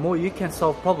problems, the more you can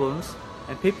solve problems,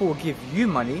 and people will give you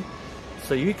money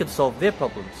so you can solve their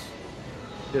problems.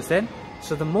 You understand?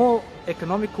 So the more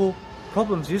economical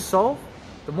problems you solve,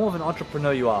 the more of an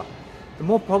entrepreneur you are. The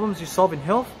more problems you solve in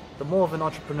health, the more of an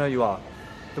entrepreneur you are.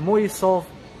 The more you solve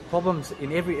problems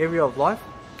in every area of life,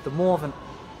 the more of an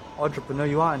entrepreneur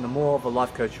you are, and the more of a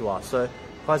life coach you are. So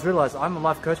guys, realize I'm a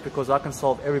life coach because I can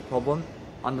solve every problem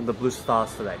under the blue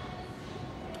stars today.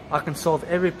 I can solve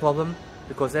every problem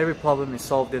because every problem is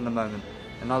solved in the moment,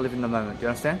 and I live in the moment. Do you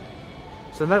understand?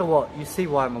 So no matter what, you see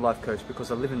why I'm a life coach,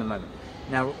 because I live in the moment.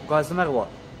 Now guys, no matter what,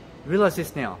 realize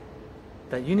this now,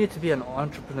 that you need to be an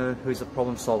entrepreneur who is a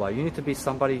problem solver. You need to be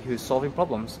somebody who's solving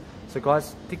problems. So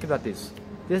guys, think about this.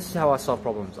 This is how I solve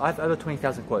problems. I have over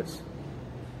 20,000 quotes.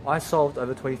 I solved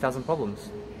over 20,000 problems.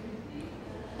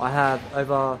 I have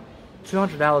over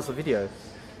 200 hours of videos.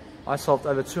 I solved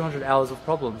over 200 hours of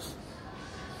problems.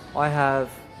 I have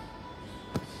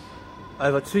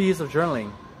over 2 years of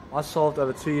journaling. I solved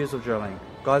over 2 years of journaling.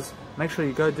 Guys, make sure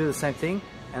you go do the same thing.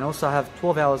 And also I have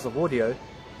 12 hours of audio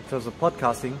in terms of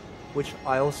podcasting, which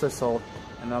I also solved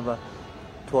another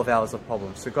 12 hours of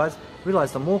problems. So guys,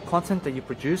 realize the more content that you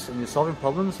produce and you're solving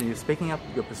problems and you're speaking up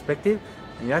your perspective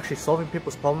and you're actually solving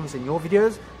people's problems in your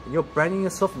videos and you're branding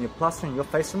yourself and you're plastering your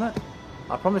face on it,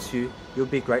 I promise you, you'll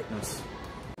be greatness.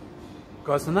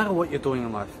 Guys, no matter what you're doing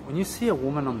in life, when you see a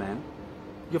woman or man,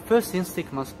 your first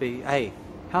instinct must be, hey,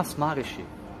 how smart is she?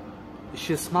 Is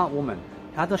she a smart woman?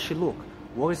 How does she look?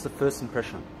 What is the first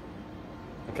impression?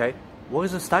 Okay, what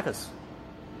is her status?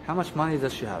 How much money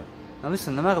does she have? Now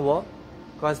listen, no matter what,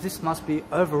 guys, this must be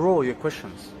overall your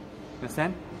questions. You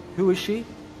understand? Who is she?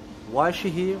 Why is she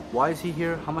here? Why is he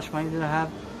here? How much money do they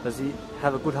have? Does he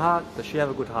have a good heart? Does she have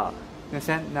a good heart? You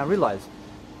understand? Now realize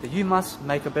that you must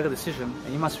make a better decision,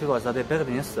 and you must realize that they're better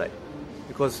than yesterday.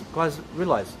 Because guys,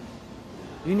 realize,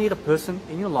 you need a person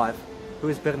in your life who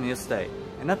is better than yesterday.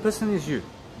 And that person is you.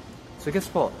 So guess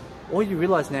what? All you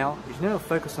realize now is you never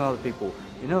focus on other people.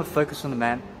 You never focus on the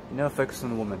man. You never focus on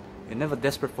the woman. You're never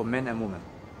desperate for men and women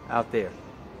out there.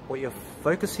 What you're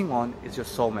focusing on is your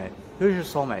soulmate. Who's your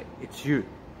soulmate? It's you. You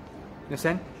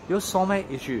understand? Your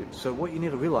soulmate is you. So what you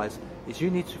need to realize is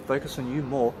you need to focus on you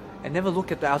more and never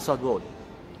look at the outside world.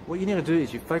 What you need to do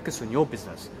is you focus on your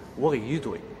business. What are you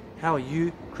doing? How are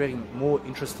you creating more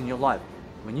interest in your life?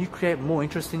 When you create more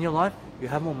interest in your life, you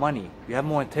have more money, you have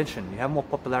more attention, you have more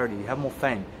popularity, you have more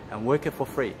fame, and work it for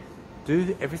free.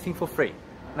 Do everything for free.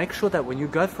 Make sure that when you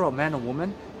go for a man or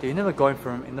woman, that you're never going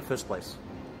for them in the first place. Do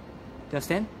you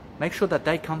understand? Make sure that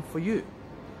they come for you.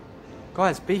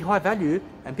 Guys, be high value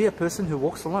and be a person who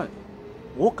walks alone.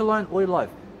 Walk alone all your life.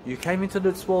 You came into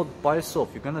this world by yourself.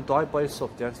 You're going to die by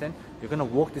yourself. Do you understand? You're going to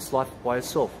walk this life by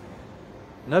yourself.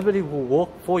 Nobody will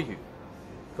walk for you.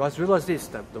 Guys, realize this,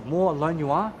 that the more alone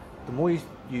you are, the more you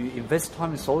invest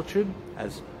time in solitude.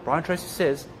 As Brian Tracy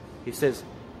says, he says,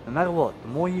 no matter what, the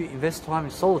more you invest time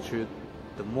in solitude,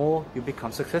 the more you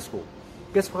become successful.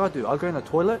 Guess what I do? I go in the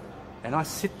toilet and I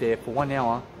sit there for 1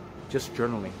 hour just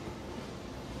journaling.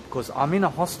 Because I'm in a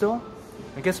hostel,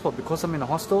 and guess what? Because I'm in a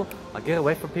hostel, I get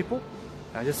away from people,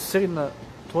 and I just sit in the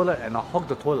toilet and I hog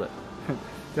the toilet. Do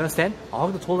you understand? I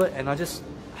hog the toilet and I just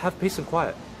have peace and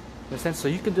quiet. You understand? So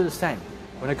you can do the same.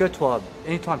 When I go to a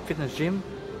Anytime Fitness gym,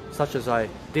 such as I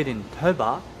did in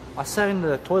Hobart, I sat in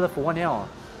the toilet for 1 hour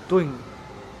doing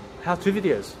how-to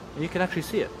videos, and you can actually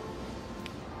see it.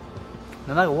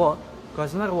 No matter what,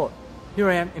 guys, no matter what, here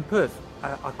I am in Perth,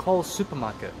 a Coles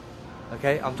supermarket.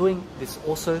 Okay, I'm doing this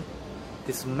also,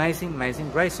 this amazing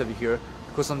race over here,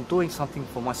 because I'm doing something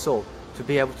for myself to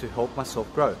be able to help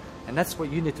myself grow. And that's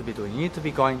what you need to be doing. You need to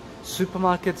be going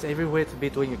supermarkets everywhere to be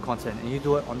doing your content, and you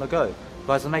do it on the go.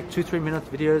 Guys, I make 2-3 minute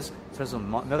videos in terms of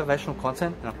motivational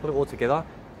content, and I put it all together,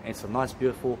 and it's a nice,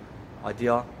 beautiful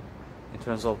idea in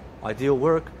terms of ideal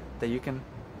work that you can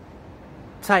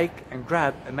take and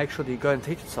grab and make sure that you go and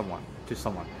teach it to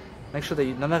someone. Make sure that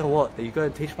you, no matter what, that you go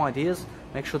and teach my ideas.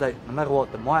 Make sure that no matter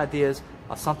what, that my ideas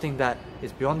are something that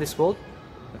is beyond this world.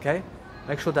 Okay?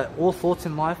 Make sure that all thoughts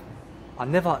in life are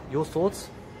never your thoughts,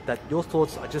 that your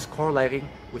thoughts are just correlating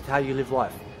with how you live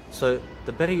life. So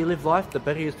the better you live life, the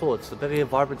better your thoughts, the better your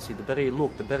vibrancy, the better you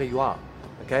look, the better you are.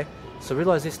 Okay? So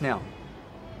realize this now.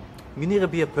 You need to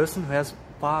be a person who has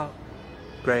far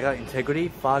greater integrity,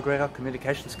 far greater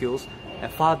communication skills,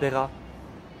 and far better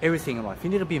everything in life. You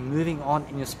need to be moving on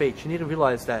in your speech. You need to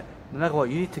realize that no matter what,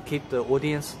 you need to keep the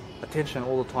audience attention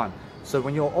all the time. So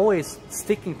when you're always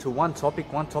sticking to one topic,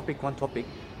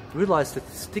 realize that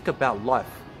stick about life.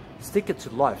 Stick it to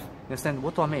life. You understand?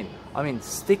 What do I mean? I mean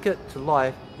stick it to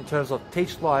life in terms of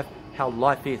teach life how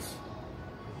life is.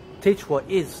 Teach what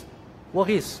is. What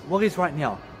is right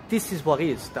now. This is what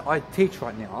is that I teach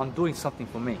right now. I'm doing something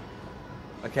for me.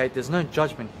 Okay? There's no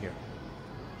judgment here.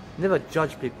 Never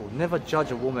judge people. Never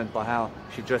judge a woman by how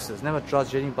she dresses. Never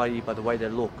judge anybody by the way they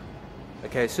look.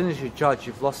 Okay? As soon as you judge,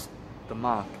 you've lost the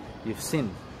mark. You've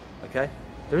sinned. Okay?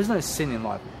 There is no sin in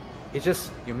life. It's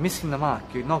just you're missing the mark.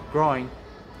 You're not growing,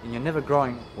 and you're never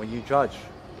growing when you judge.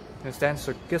 You understand?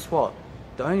 So guess what?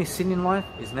 The only sin in life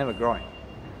is never growing.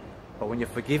 But when you're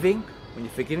forgiving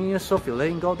yourself, you're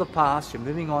letting go of the past, you're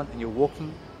moving on, and you're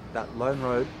walking that lone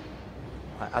road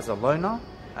as a loner,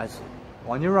 as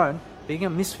on your own, being a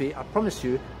misfit, I promise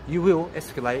you, you will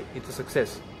escalate into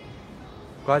success.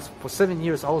 Guys, for 7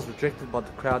 years, I was rejected by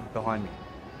the crowd behind me.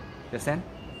 You understand?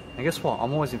 And guess what?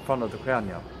 I'm always in front of the crowd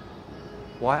now.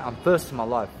 Why? I'm first in my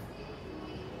life.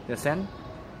 You understand?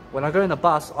 When I go in the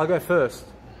bus, I go first.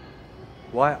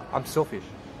 Why? I'm selfish.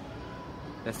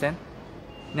 You understand?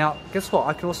 Now, guess what?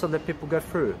 I can also let people go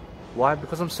through. Why?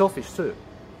 Because I'm selfish too.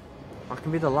 I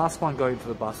can be the last one going to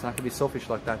the bus, and I can be selfish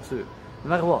like that too. No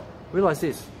matter what, realize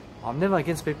this. I'm never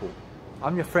against people.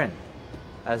 I'm your friend,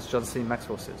 as John C.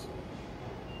 Maxwell says.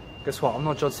 Guess what? I'm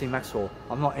not John C. Maxwell.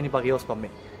 I'm not anybody else but me.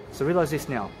 So realize this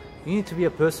now. You need to be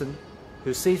a person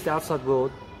who sees the outside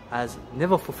world as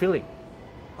never fulfilling.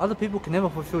 Other people can never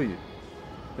fulfill you. You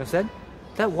understand?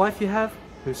 That wife you have,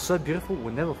 who's so beautiful,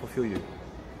 will never fulfill you.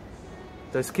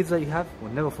 Those kids that you have will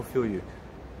never fulfill you.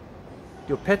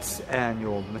 Your pets and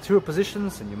your material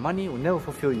possessions and your money will never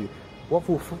fulfill you. What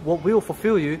will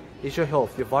fulfill you is your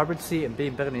health, your vibrancy, and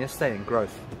being better than yesterday, and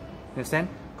growth. You understand?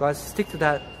 Guys, stick to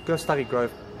that, go study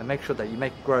growth, and make sure that you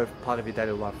make growth part of your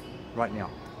daily life right now.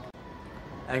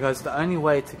 And guys, the only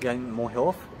way to gain more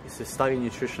health is to study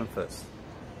nutrition first.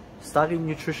 Study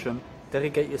nutrition,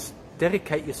 dedicate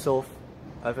yourself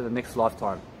over the next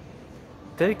lifetime.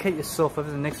 Dedicate yourself over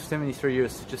the next 73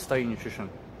 years to just study nutrition.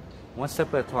 One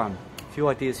step at a time. Few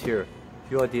ideas here,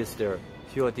 few ideas there,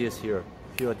 few ideas here,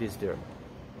 few ideas there.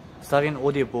 Study an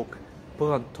audiobook, put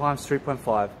it on times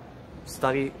 3.5,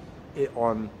 study it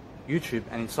on YouTube,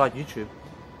 and inside YouTube,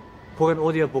 put an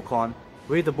audiobook on,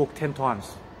 read the book 10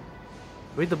 times.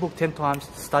 Read the book 10 times,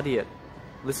 study it,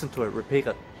 listen to it, repeat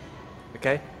it.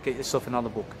 Okay? Get yourself another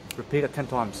book, repeat it 10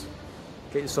 times.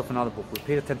 Get yourself another book,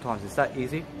 repeat it 10 times. Is that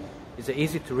easy? Is it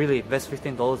easy to really invest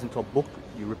 $15 into a book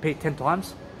you repeat 10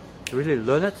 times? To really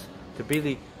learn it?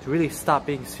 To really start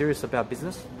being serious about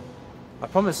business? I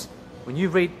promise, when you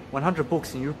read 100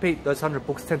 books and you repeat those 100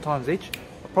 books 10 times each,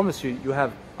 I promise you, you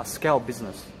have a scale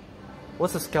business.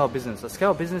 What's a scale business? A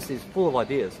scale business is full of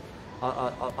ideas.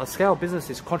 A scale business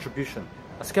is contribution.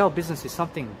 A scale business is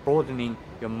something broadening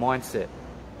your mindset.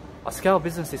 A scale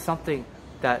business is something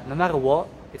that no matter what,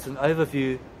 it's an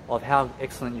overview of how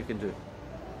excellent you can do.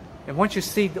 And once you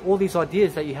see all these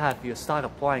ideas that you have, you start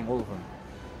applying all of them.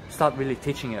 Start really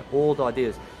teaching it, all the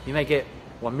ideas. You may get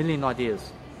 1 million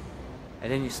ideas,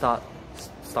 and then you start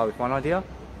with one idea.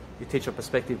 You teach a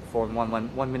perspective for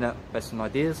 1 minute based on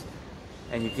ideas,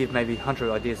 and you give maybe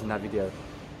 100 ideas in that video.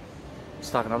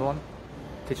 Start another one,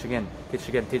 teach again, teach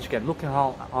again, teach again. Look at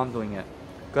how I'm doing it.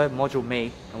 Go module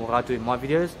me and what I do in my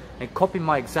videos, and copy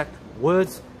my exact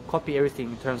words, copy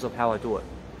everything in terms of how I do it.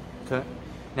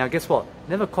 Now guess what?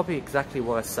 Never copy exactly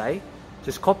what I say,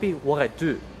 just copy what I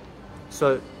do.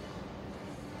 So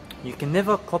you can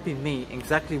never copy me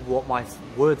exactly what my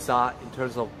words are in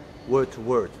terms of word to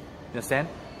word. You understand?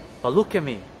 But look at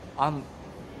me. I'm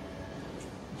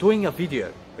doing a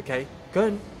video, okay? Go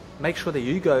and make sure that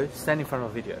you go stand in front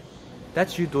of a video.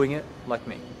 That's you doing it like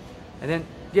me. And then,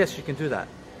 yes, you can do that.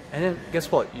 And then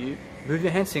guess what? You move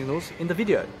your hand signals in the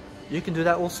video. You can do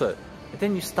that also. And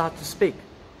then you start to speak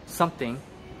something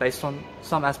based on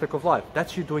some aspect of life.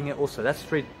 That's you doing it also. That's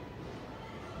 3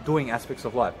 doing aspects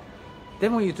of life.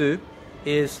 Then what you do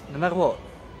is, no matter what,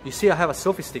 you see I have a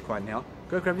selfie stick right now,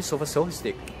 go grab yourself a selfie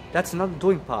stick. That's another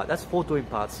doing part. That's 4 doing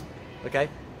parts, okay?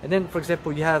 And then, for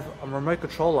example, you have a remote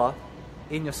controller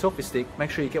in your selfie stick, make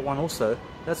sure you get one also.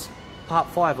 That's part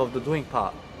 5 of the doing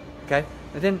part, okay?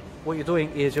 And then what you're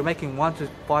doing is you're making 1 to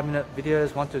 5 minute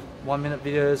videos, 1 to 1 minute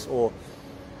videos, or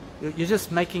you're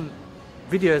just making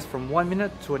videos from 1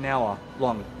 minute to an hour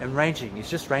long and ranging. It's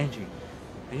just ranging.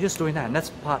 And you're just doing that, and that's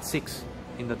part 6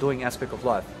 in the doing aspect of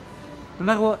life. No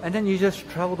matter what, and then you just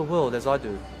travel the world as I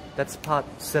do. That's part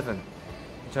 7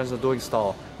 in terms of doing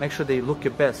style. Make sure that you look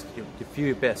your best, you feel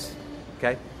your best,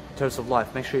 okay? In terms of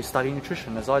life, make sure you study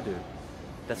nutrition as I do.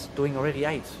 That's doing already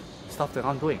 8 stuff that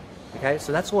I'm doing, okay?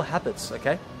 So that's all habits,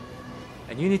 okay?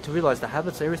 And you need to realize that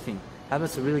habits are everything.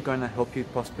 Habits are really going to help you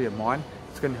prosper your mind.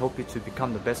 It's going to help you to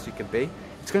become the best you can be.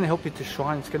 It's going to help you to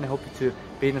shine. It's going to help you to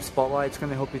be in the spotlight. It's going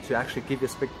to help you to actually give your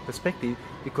perspective,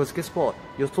 because guess what?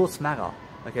 Your thoughts matter.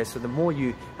 Okay, so the more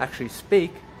you actually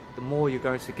speak, the more you're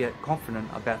going to get confident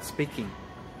about speaking.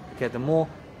 Okay, the more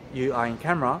you are in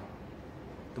camera,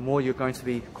 the more you're going to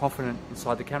be confident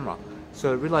inside the camera.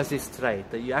 So realize this today,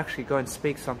 that you actually go and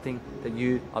speak something that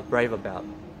you are brave about.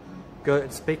 Go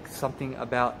and speak something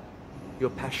about your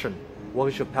passion. What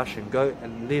is your passion? Go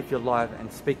and live your life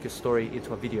and speak your story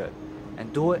into a video.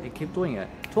 And do it and keep doing it.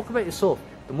 Talk about yourself.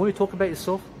 The more you talk about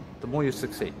yourself, the more you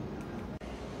succeed.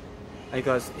 Hey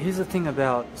guys, here's the thing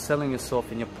about selling yourself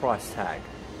in your price tag.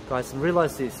 Guys,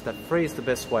 realize this, that free is the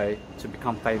best way to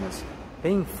become famous.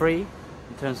 Being free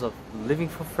in terms of living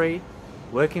for free,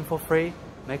 working for free,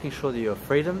 making sure that you have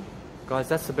freedom, guys,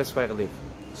 that's the best way to live.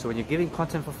 So when you're giving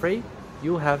content for free,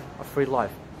 you'll have a free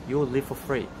life. You'll live for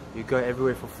free. You go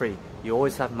everywhere for free. You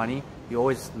always have money. You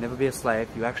always never be a slave.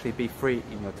 You actually be free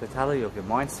in your totality of your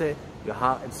mindset, your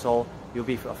heart and soul. You'll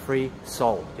be a free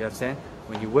soul. You understand?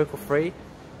 When you work for free,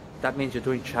 that means you're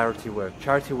doing charity work.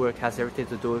 Charity work has everything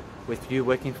to do with you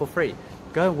working for free.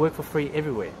 Go and work for free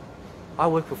everywhere. I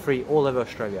work for free all over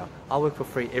Australia. I work for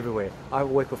free everywhere. I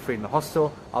work for free in the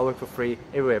hostel. I work for free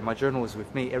everywhere. My journal is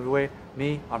with me everywhere.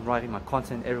 I'm writing my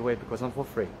content everywhere because I'm for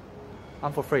free.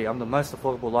 I'm for free. I'm the most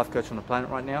affordable life coach on the planet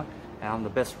right now, and I'm the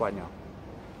best right now.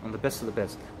 I'm the best of the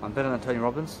best. I'm better than Tony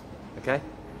Robbins, okay?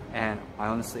 And I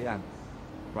honestly am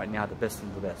right now the best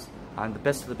of the best. I'm the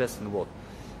best of the best in the world.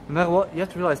 No matter what, you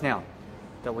have to realize now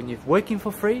that when you're working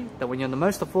for free, that when you're the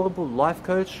most affordable life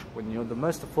coach, when you're the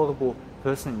most affordable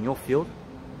person in your field,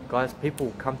 guys, people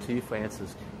will come to you for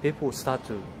answers. People will start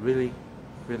to really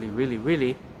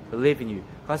believe in you.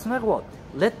 Guys, no matter what,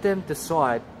 let them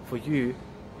decide for you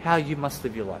how you must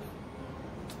live your life.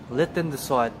 Let them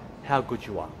decide how good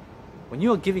you are. When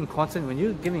you are giving content, when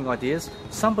you're giving ideas,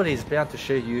 somebody is bound to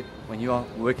share you when you are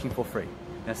working for free.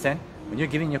 You understand? When you're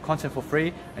giving your content for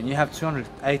free and you have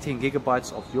 218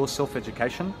 gigabytes of your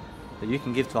self-education that you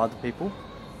can give to other people,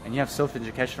 and you have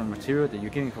self-educational material that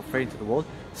you're giving for free into the world,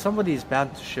 somebody is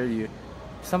bound to share you.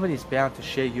 Somebody is bound to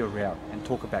share you around and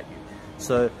talk about you.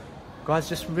 So, guys,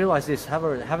 just realize this: have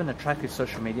an attractive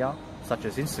social media such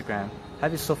as Instagram.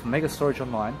 Have yourself a mega storage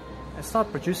online and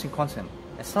start producing content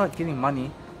and start getting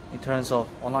money in terms of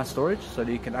online storage so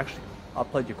that you can actually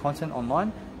upload your content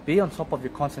online. Be on top of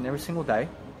your content every single day.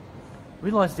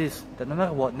 Realize this, that no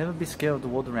matter what, never be scared of the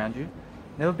world around you,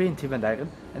 never be intimidated,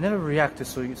 and never react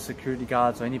to security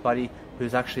guards or anybody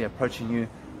who's actually approaching you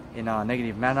in a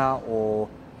negative manner or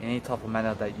in any type of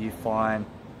manner that you find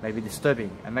maybe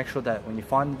disturbing. And make sure that when you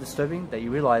find it disturbing, that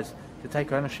you realize to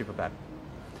take ownership about it.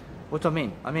 What do I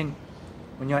mean? I mean,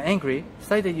 when you're angry,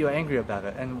 say that you're angry about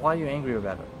it. And why are you angry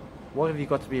about it? What have you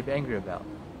got to be angry about?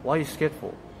 Why are you scared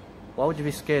for? Why would you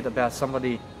be scared about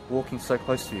somebody walking so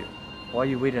close to you? Why are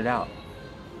you weirded out?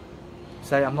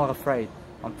 Say, I'm not afraid,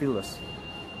 I'm fearless.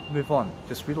 Move on.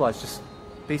 Just realize, just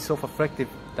be self-reflective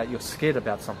that you're scared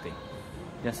about something.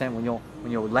 You understand?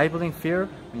 When you're labeling fear,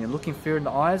 when you're looking fear in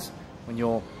the eyes, when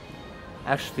you're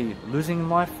actually losing in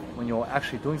life, when you're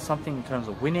actually doing something in terms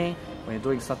of winning, when you're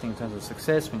doing something in terms of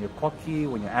success, when you're cocky,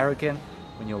 when you're arrogant,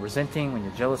 when you're resenting, when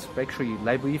you're jealous, make sure you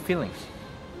label your feelings.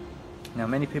 Now,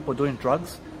 many people are doing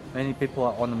drugs, many people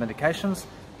are on the medications,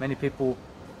 many people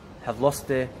have lost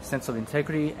their sense of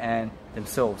integrity and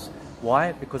themselves.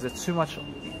 Why? Because there's too much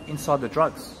inside the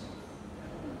drugs.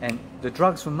 And the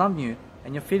drugs will numb you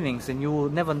and your feelings, and you will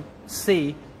never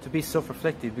see to be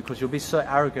self-reflective, because you'll be so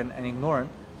arrogant and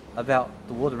ignorant about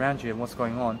the world around you and what's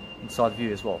going on inside of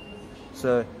you as well.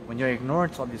 So when you're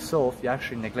ignorant of yourself, you're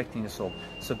actually neglecting yourself.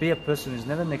 So be a person who's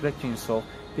never neglecting yourself,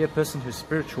 be a person who's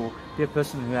spiritual, be a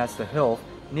person who has the health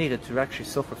needed to actually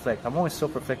self-reflect. I'm always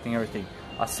self-reflecting everything.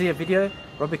 I see a video,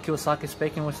 Robert Kiyosaki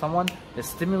speaking with someone, they're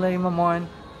stimulating my mind,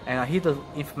 and I hear the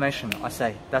information, I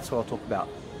say, that's what I'll talk about.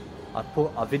 I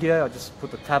put a video, I just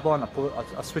put the tab on,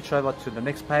 I switch over to the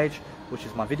next page, which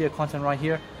is my video content right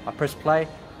here. I press play,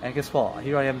 and guess what?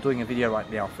 Here I am doing a video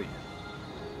right now for you,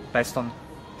 based on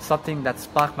something that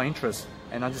sparked my interest,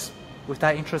 and with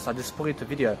that interest, I just put it into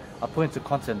video, I put it into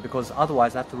content, because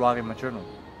otherwise I have to write in my journal.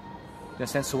 You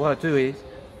understand? So what I do is,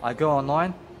 I go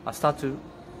online, I start to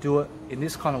do it in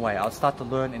this kind of way, I'll start to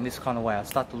learn in this kind of way, I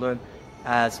start to learn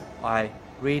as I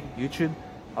read YouTube.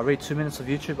 I read 2 minutes of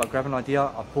YouTube, I grab an idea,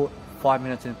 I put 5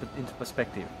 minutes into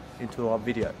perspective, into a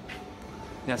video.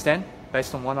 You understand?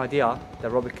 Based on one idea that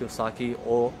Robert Kiyosaki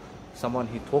or someone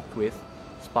he talked with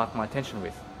sparked my attention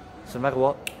with. So no matter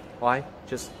what,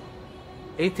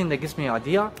 anything that gives me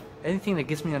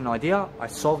an idea, I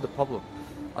solve the problem.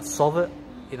 I solve it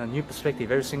in a new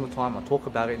perspective every single time. I talk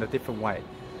about it in a different way.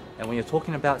 And when you're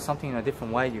talking about something in a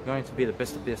different way, you're going to be the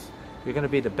best of this. You're going to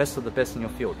be the best of the best in your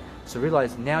field. So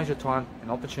realize now is your time and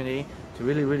opportunity to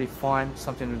really find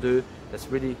something to do that's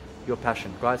really your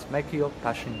passion. Guys, make your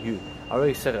passion you. I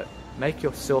already said it. Make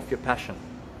yourself your passion.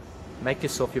 Make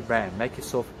yourself your brand. Make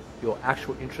yourself your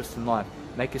actual interest in life.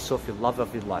 Make yourself your love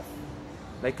of your life.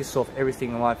 Make yourself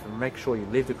everything in life, and make sure you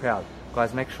leave the crowd.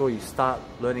 Guys, make sure you start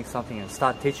learning something and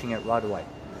start teaching it right away.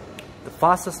 The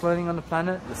fastest learning on the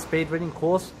planet, the speed reading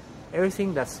course,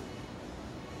 everything that's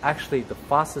actually the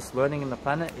fastest learning in the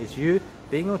planet is you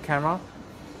being on camera,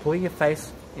 putting your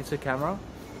face into the camera,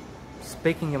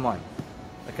 speaking your mind.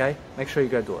 Okay? Make sure you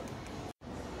go do it.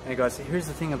 Hey guys, here's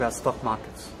the thing about stock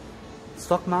markets.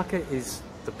 Stock market is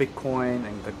the Bitcoin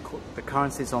and the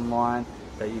currencies online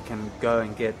that you can go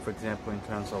and get, for example, in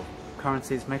terms of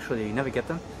currencies. Make sure that you never get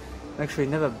them. Make sure you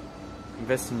never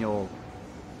invest in your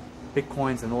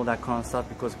Bitcoins and all that kind of stuff,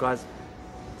 because guys,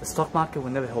 the stock market will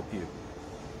never help you.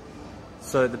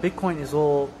 So the Bitcoin is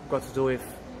all got to do with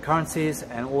currencies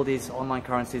and all these online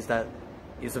currencies that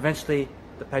is eventually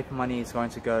the paper money is going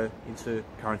to go into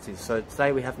currencies. So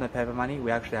today we have no paper money,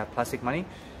 we actually have plastic money,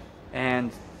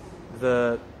 and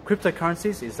the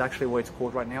cryptocurrencies is actually what it's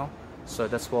called right now. So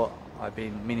that's what I've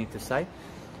been meaning to say.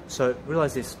 So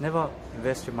realize this, never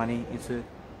invest your money into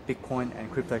Bitcoin and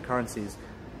cryptocurrencies,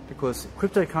 because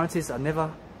cryptocurrencies are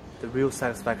never the real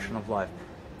satisfaction of life.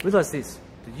 Realize this,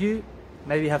 that you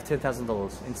maybe have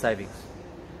 $10,000 in savings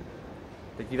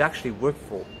that you've actually worked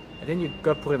for, and then you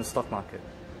go put it in the stock market.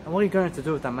 And what are you going to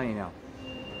do with that money now?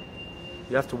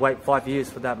 You have to wait 5 years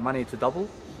for that money to double?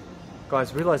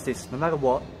 Guys, realize this, no matter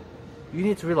what, you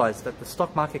need to realize that the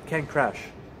stock market can crash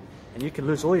and you can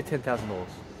lose all your $10,000.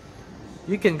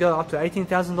 You can go up to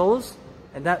 $18,000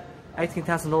 and that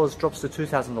 $18,000 drops to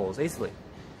 $2,000 easily.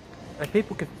 And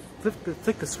people can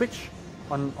flick the switch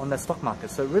on that stock market.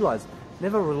 So realize,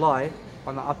 never rely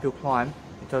on the uphill climb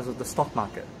in terms of the stock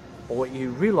market. Or what you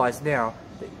realize now,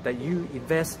 that you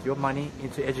invest your money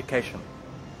into education.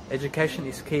 Education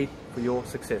is key for your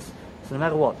success. So no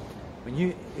matter what, when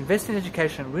you invest in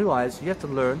education, realize you have to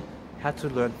learn how to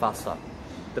learn faster.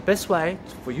 The best way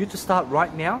for you to start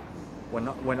right now,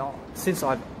 since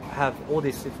I have all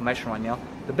this information right now,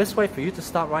 the best way for you to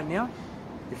start right now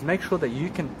is make sure that you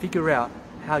can figure out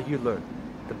how you learn.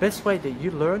 The best way that you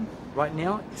learn right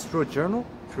now is through a journal,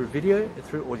 through video, and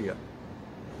through audio.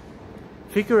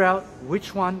 Figure out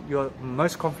which one you're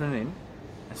most confident in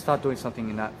and start doing something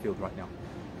in that field right now.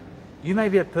 You may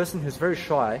be a person who's very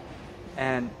shy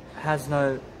and has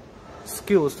no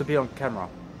skills to be on camera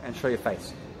and show your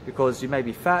face, because you may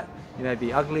be fat, you may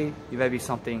be ugly, you may be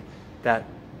something that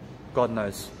God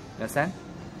knows. You understand?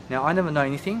 Now, I never know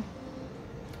anything.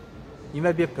 You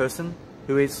may be a person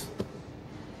who is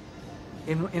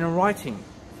in a writing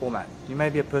format. You may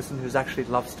be a person who's actually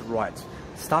loves to write.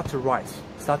 Start to write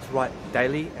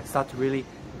daily, and start to really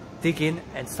dig in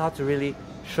and start to really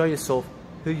show yourself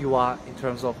who you are in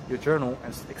terms of your journal,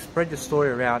 and spread your story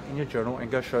around in your journal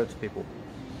and go show it to people.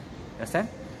 Understand?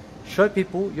 Show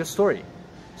people your story.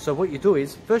 So what you do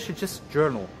is, first you just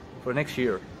journal for the next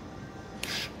year.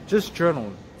 Just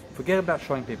journal. Forget about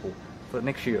showing people for the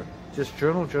next year. Just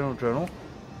journal, and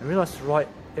realize to write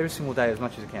every single day as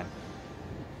much as you can.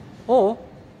 Or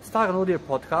start an audio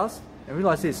podcast and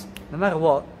realize this: no matter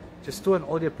what, just do an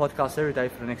audio podcast every day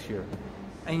for the next year,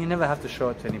 and you never have to show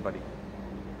it to anybody.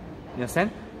 You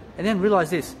understand? And then realize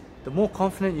this: the more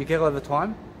confident you get over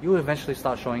time, you will eventually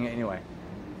start showing it anyway,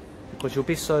 because you'll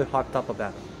be so hyped up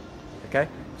about it. Okay?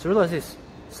 So realize this.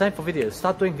 Same for videos.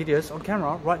 Start doing videos on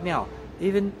camera right now,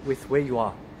 even with where you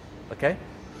are. Okay?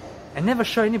 And never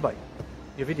show anybody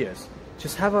your videos.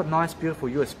 Just have a nice, beautiful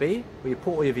USB where you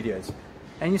put all your videos.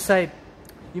 And you say,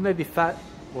 you may be fat,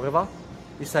 whatever.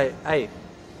 You say, hey,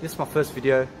 this is my first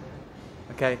video.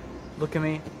 Okay? Look at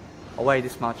me. I weigh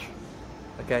this much.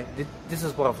 Okay? This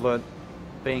is what I've learned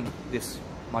being this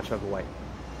much overweight.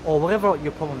 Or whatever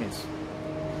your problem is.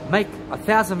 Make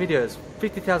 1,000 videos,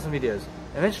 50,000 videos.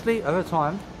 Eventually, over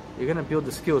time, you're going to build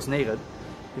the skills needed,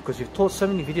 because you've taught so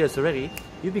many videos already.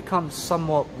 You become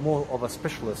somewhat more of a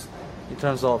specialist in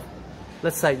terms of,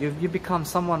 let's say, you become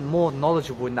someone more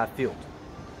knowledgeable in that field.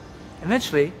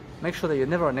 Eventually, make sure that you're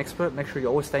never an expert. Make sure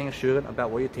you're always staying a student about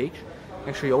what you teach.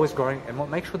 Make sure you're always growing,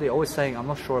 and make sure that you're always saying, I'm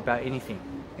not sure about anything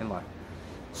in life.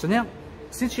 So now,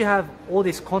 since you have all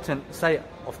this content, say,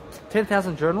 of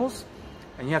 10,000 journals,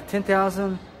 and you have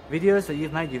 10,000 videos that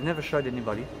you've made, you've never showed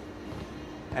anybody,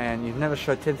 and you've never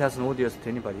showed 10,000 audios to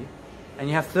anybody, and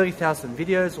you have 30,000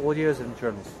 videos, audios, and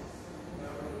journals.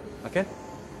 Okay?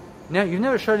 Now, you've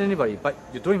never showed anybody, but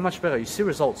you're doing much better. You see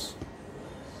results.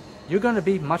 You're going to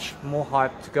be much more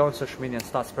hyped to go on social media and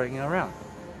start spreading it around.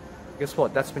 Guess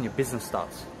what? That's when your business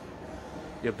starts.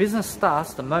 Your business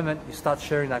starts the moment you start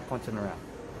sharing that content around.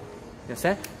 You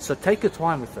understand? So take your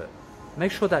time with it.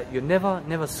 Make sure that you're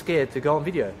never scared to go on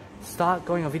video. Start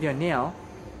going on video now,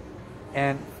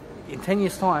 and in 10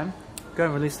 years time, go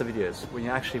and release the videos when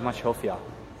you're actually much healthier.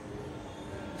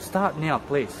 Start now,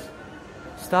 please.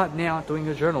 Start now doing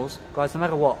your journals. Guys, no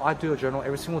matter what, I do a journal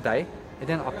every single day, and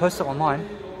then I post it online.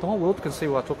 The whole world can see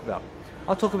what I talk about.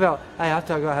 I'll talk about, hey, I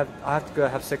have to go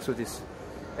have sex with this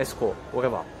escort,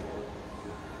 whatever.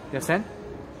 You understand?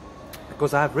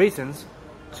 Because I have reasons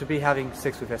to be having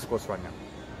sex with escorts right now.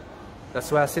 That's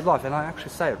the way I see life, and I actually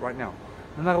say it right now.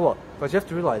 No matter what. But you have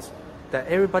to realize that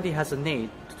everybody has a need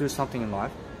to do something in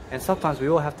life, and sometimes we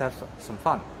all have to have some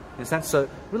fun. You understand? So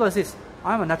realize this: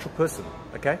 I'm a natural person,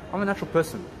 okay? I'm a natural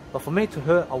person. But for me to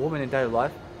hurt a woman in daily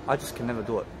life, I just can never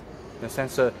do it. You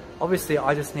understand? So obviously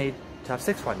I just need to have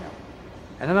sex right now.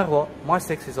 And no matter what, my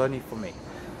sex is only for me.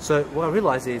 So what I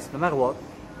realize is, no matter what,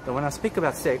 that when I speak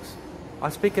about sex, I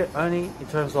speak it only in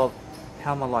terms of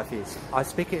how my life is. I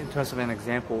speak it in terms of an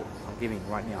example I'm giving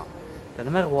right now. That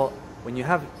no matter what, when you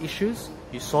have issues,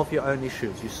 you solve your own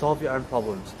issues. You solve your own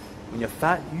problems. When you're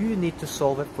fat, you need to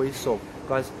solve it for yourself.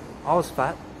 Guys, I was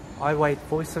fat. I weighed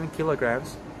 47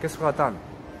 kilograms. Guess what I've done?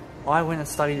 I went and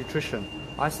studied nutrition.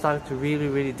 I started to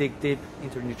really dig deep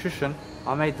into nutrition.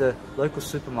 I made the local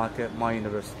supermarket my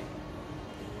university.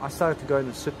 I started to go in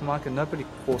the supermarket. Nobody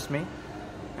forced me.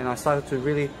 And I started to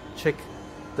really check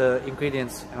the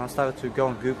ingredients. And I started to go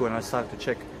on Google and I started to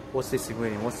check, what's this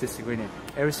ingredient? What's this ingredient?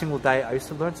 Every single day I used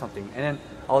to learn something. And then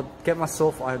I'll get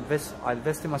myself, I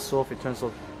invest in myself in terms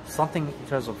of something, in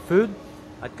terms of food.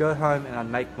 I'd go home and I'd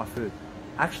make my food.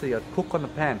 Actually, I'd cook on the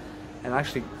pan and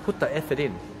actually put the effort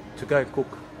in to go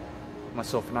cook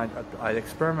myself. And I'd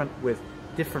experiment with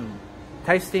different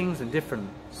tastings and different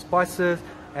spices.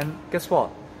 And guess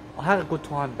what? I had a good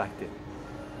time back then.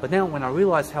 But now when I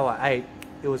realized how I ate,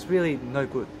 it was really no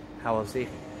good how I was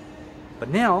eating. But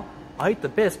now I eat the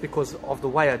best because of the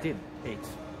way I did eat. Do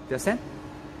you understand?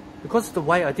 Because of the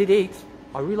way I did eat,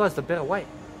 I realized the better way.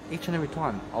 Each and every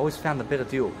time, I always found the better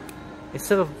deal.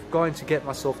 Instead of going to get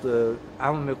myself the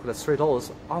almond milk that's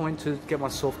 $3, I went to get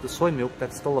myself the soy milk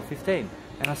that's $1.15.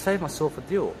 And I saved myself a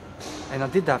deal. And I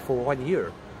did that for 1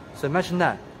 year. So imagine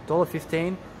that,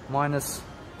 $1.15 minus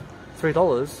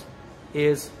 $3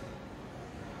 is,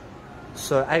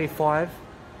 so 85,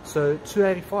 so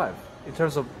 $2.85 in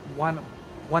terms of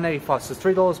 $1.85. So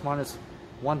 $3 minus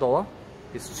 $1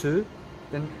 is 2.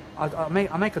 Then I make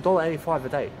 $1.85 a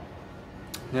day.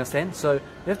 You understand? So you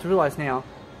have to realize now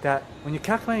that when you're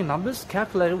calculating numbers,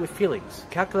 calculate it with feelings.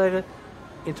 Calculate it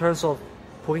in terms of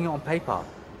putting it on paper.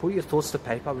 put your thoughts to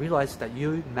paper, realize that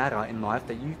you matter in life,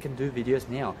 that you can do videos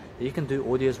now, that you can do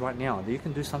audios right now, that you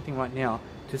can do something right now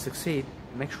to succeed.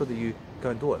 Make sure that you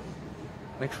go and do it.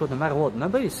 Make sure no matter what,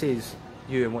 nobody sees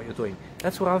you and what you're doing.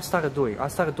 That's what I started doing. I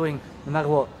started doing, no matter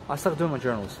what, I started doing my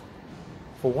journals.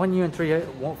 For 1 year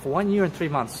and 3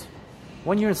 months,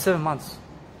 1 year and 7 months,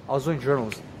 I was doing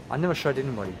journals. I never showed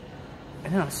anybody.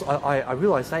 And then I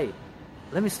realized, hey,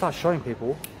 let me start showing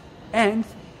people and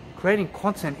creating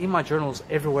content in my journals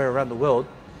everywhere around the world,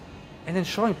 and then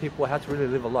showing people how to really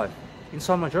live a life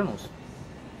inside my journals.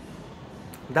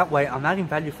 That way I'm adding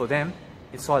value for them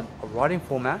inside a writing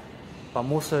format, but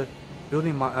I'm also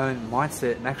building my own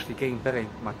mindset and actually getting better in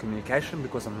my communication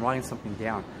because I'm writing something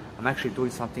down. I'm actually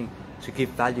doing something to give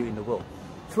value in the world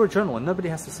through a journal, and nobody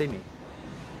has to see me.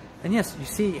 And yes, you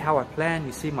see how I plan,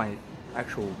 you see my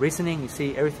actual reasoning, you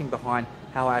see everything behind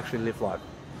how I actually live life.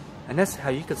 And that's how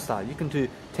you can start. You can do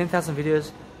 10,000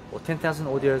 videos, or 10,000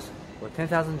 audios, or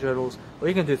 10,000 journals, or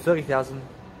you can do 30,000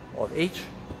 of each. You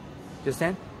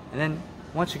understand? And then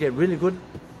once you get really good,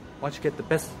 once you get the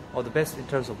best of the best in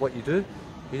terms of what you do,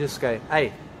 you just go, hey,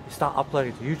 you start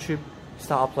uploading to YouTube, you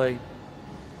start uploading,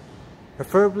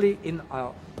 preferably in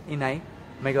a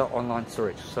Mega Online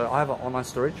Storage. So I have an online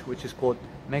storage which is called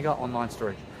Mega Online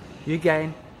Storage. You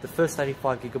gain the first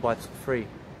 85 gigabytes for free.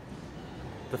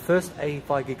 The first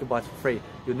 85 gigabytes for free.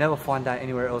 You'll never find that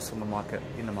anywhere else on the market.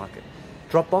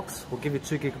 Dropbox will give you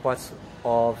 2 gigabytes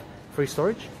of free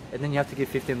storage, and then you have to give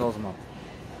 $15 a month.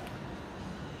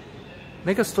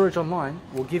 Mega Storage Online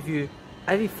will give you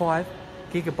 85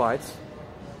 gigabytes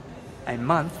a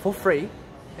month for free,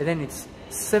 and then it's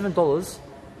 $7,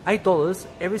 $8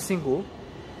 every single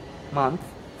month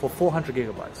for 400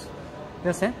 gigabytes. You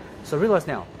understand? So realize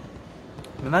now,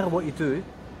 no matter what you do,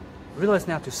 realize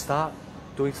now to start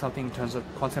doing something in terms of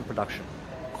content production.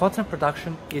 Content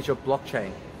production is your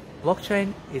blockchain.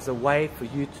 Blockchain is a way for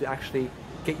you to actually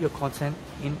get your content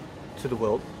into the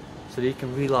world so that you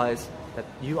can realize that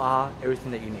you are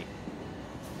everything that you need.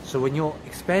 So when you're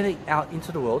expanding out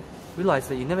into the world, realize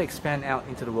that you never expand out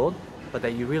into the world, but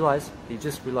that you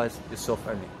just realize yourself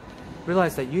only.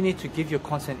 Realize that you need to give your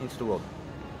content into the world.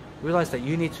 Realize that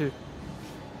you need to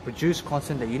produce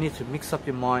content, that you need to mix up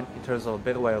your mind in terms of a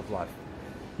better way of life.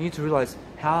 You need to realize,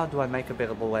 how do I make a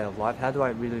better way of life? How do I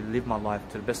really live my life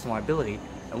to the best of my ability?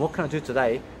 And what can I do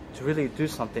today to really do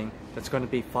something that's going to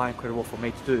be far incredible for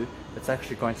me to do, that's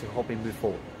actually going to help me move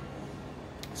forward?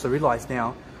 So realize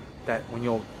now that when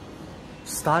you're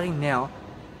starting now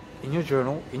in your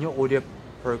journal, in your audio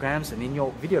programs and in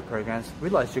your video programs,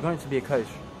 realize you're going to be a coach.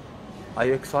 Are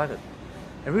you excited?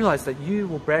 And realize that you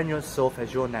will brand yourself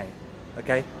as your name.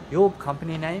 Okay? Your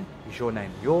company name is your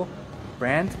name. Your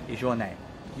brand is your name.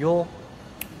 Your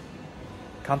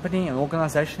company and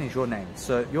organization is your name.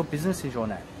 So your business is your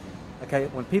name. Okay?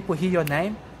 When people hear your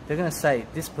name, they're going to say,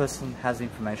 this person has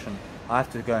information. I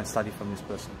have to go and study from this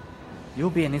person. You'll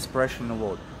be an inspiration in the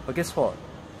world. But guess what?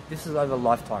 This is over a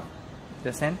lifetime. You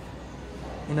understand?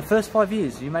 In the first 5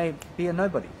 years, you may be a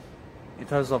nobody in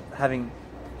terms of having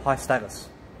high status.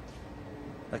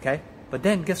 Okay? But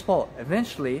then guess what?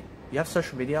 Eventually, you have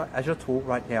social media as your tool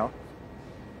right now.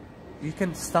 You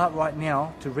can start right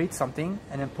now to read something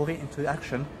and then put it into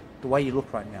action the way you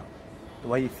look right now, the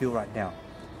way you feel right now.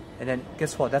 And then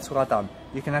guess what? That's what I've done.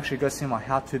 You can actually go see my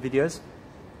how-to videos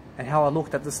and how I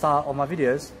looked at the start of my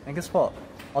videos. And guess what?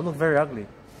 I look very ugly,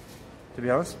 to be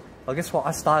honest. But guess what?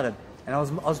 I started and I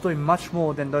was doing much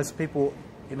more than those people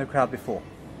in the crowd before.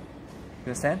 You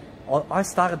understand? I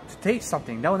started to teach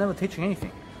something. They were never teaching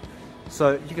anything.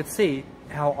 So you can see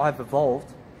how I've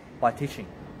evolved by teaching.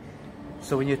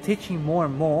 So when you're teaching more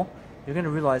and more, you're going to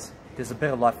realize there's a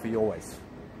better life for you always.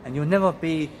 And you'll never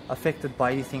be affected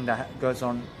by anything that goes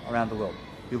on around the world.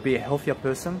 You'll be a healthier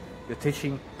person. You're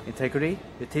teaching integrity.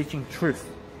 You're teaching truth.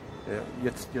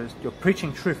 You're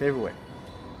preaching truth everywhere.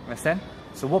 Understand?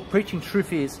 So what preaching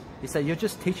truth is that you're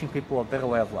just teaching people a better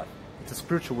way of life. It's a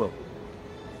spiritual world.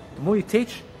 The more you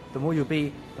teach, the more you'll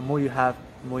be, the more you have,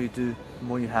 the more you do, the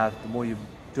more you have, the more you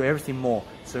do everything more.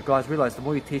 So guys, realize the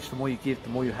more you teach, the more you give, the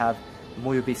more you have, the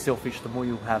more you'll be selfish, the more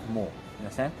you'll have more. You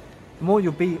understand? The more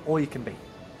you'll be all you can be.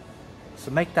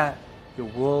 So make that your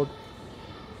world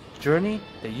journey,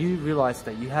 that you realize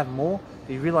that you have more,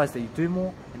 that you realize that you do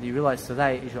more, and you realize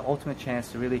today is your ultimate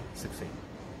chance to really succeed.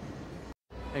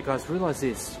 Hey guys, realize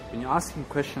this. When you're asking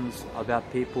questions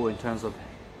about people in terms of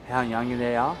how young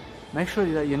they are, make sure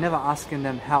that you're never asking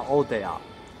them how old they are.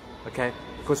 Okay?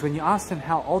 Because when you ask them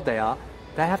how old they are,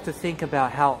 they have to think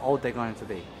about how old they're going to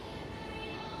be.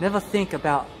 Never think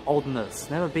about oldness.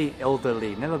 Never be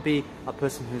elderly. Never be a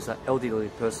person who's an elderly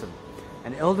person.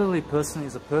 An elderly person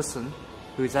is a person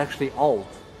who is actually old.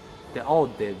 they're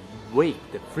old, they're weak,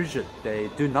 they're frigid, they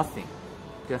do nothing.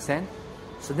 Do you understand?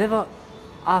 So never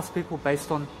ask people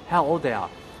based on how old they are.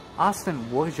 Ask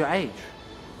them, what is your age?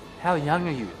 How young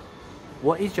are you?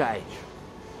 What is your age?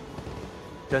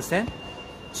 Do you understand?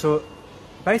 So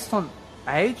based on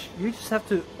age, you just have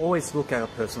to always look at a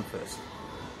person first.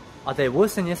 Are they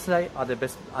worse than yesterday? Are they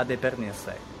better than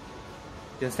yesterday?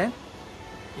 Do you understand?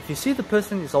 If you see the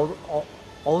person is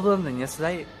older than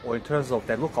yesterday, or in terms of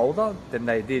they look older than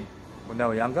they did when they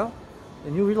were younger,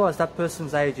 then you realize that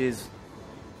person's age is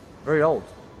very old.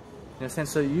 You understand?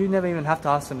 So you never even have to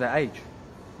ask them their age.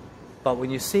 But when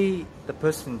you see the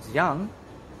person's young,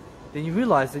 then you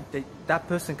realize that that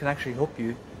person can actually help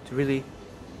you to really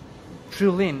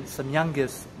drill in some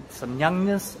youngness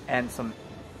and some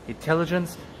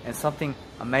intelligence and something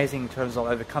amazing in terms of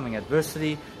overcoming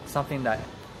adversity, something that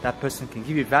that person can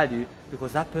give you value,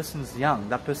 because that person's young,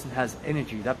 that person has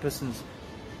energy, that person's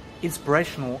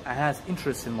inspirational and has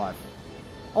interest in life.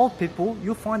 Old people,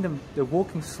 you'll find them, they're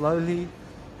walking slowly,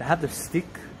 they have the stick,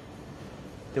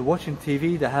 they're watching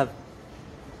TV, they have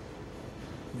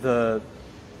the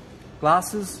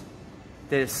glasses,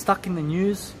 they're stuck in the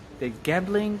news, they're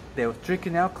gambling, they're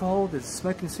drinking alcohol, they're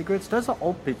smoking cigarettes. Those are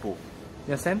old people.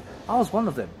 You understand? I was one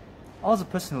of them. I was a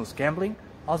person who was gambling,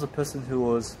 I was a person who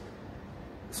was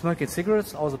smoking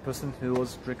cigarettes, I was a person who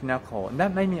was drinking alcohol, and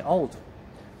that made me old.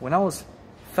 When I was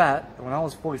fat, when I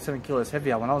was 47 kilos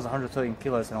heavier, when I was 113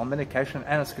 kilos and on medication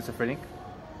and a schizophrenic,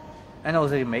 and I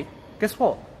was eating meat, guess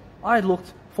what? I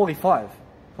looked 45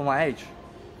 for my age.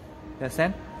 You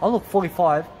understand? I look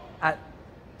 45 at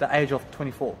the age of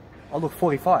 24. I look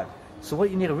 45. So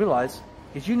what you need to realize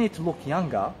is you need to look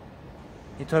younger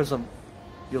in terms of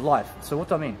your life. So what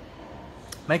do I mean?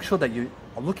 Make sure that you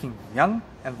are looking young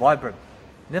and vibrant.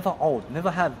 Never old.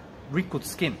 Never have wrinkled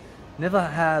skin. Never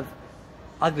have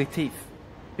ugly teeth.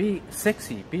 Be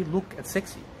sexy. Look at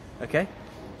sexy. Okay?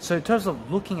 So in terms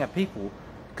of looking at people,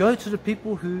 go to the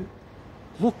people who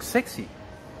look sexy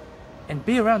and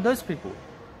be around those people.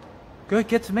 Go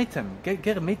get to meet them. Get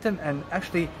to meet them and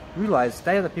actually realize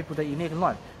they are the people that you need in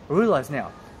life. Realize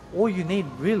now, all you need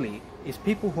really is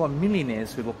people who are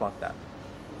millionaires who look like that.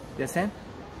 You understand?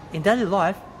 In daily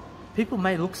life, people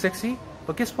may look sexy,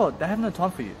 but guess what? They have no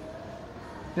time for you. You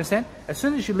understand? As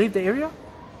soon as you leave the area,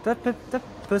 that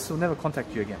person will never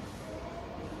contact you again.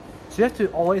 So you have to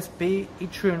always be in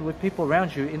tune with people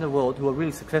around you in the world who are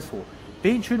really successful.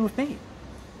 Be in tune with me.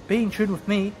 Be in tune with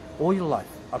me all your life.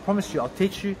 I promise you, I'll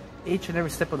teach you each and every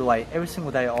step of the way. Every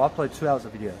single day, I'll upload 2 hours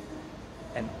of video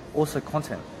and also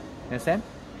content. You understand?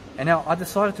 And now I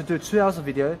decided to do 2 hours of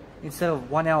video instead of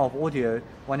 1 hour of audio,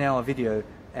 1 hour of video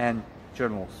and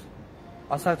journals.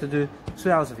 I decided to do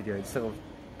 2 hours of video instead of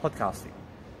podcasting.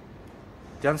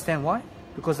 Do you understand why?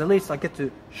 Because at least I get to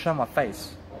show my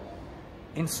face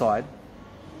inside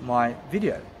my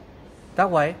video.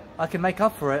 That way I can make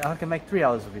up for it. I can make 3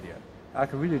 hours of video. I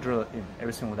can really drill it in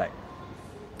every single day.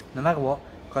 No matter what,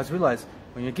 guys, realize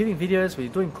when you're giving videos, when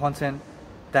you're doing content,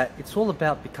 that it's all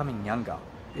about becoming younger.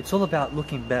 It's all about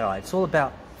looking better. It's all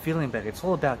about feeling better. It's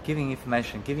all about giving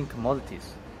information, giving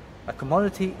commodities. A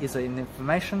commodity is an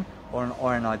information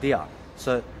or an idea.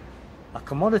 So a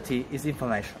commodity is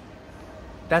information.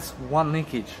 That's one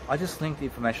linkage. I just linked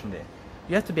information there.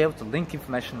 You have to be able to link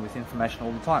information with information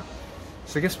all the time.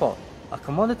 So guess what? A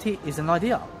commodity is an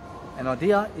idea. An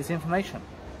idea is information.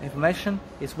 Information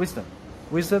is wisdom.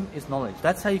 Wisdom is knowledge.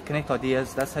 That's how you connect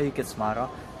ideas. That's how you get smarter.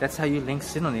 That's how you link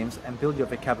synonyms and build your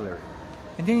vocabulary.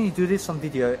 And then you do this on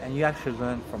video and you actually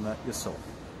learn from it yourself.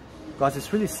 Guys,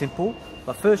 it's really simple,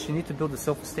 but first you need to build the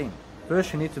self-esteem.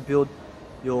 First you need to build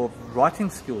your writing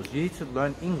skills. You need to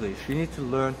learn English. You need to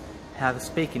learn how to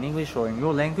speak in English or in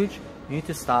your language. You need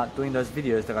to start doing those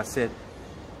videos that I said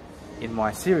in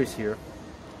my series here,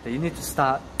 that you need to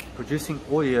start producing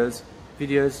audios,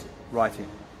 videos, writing.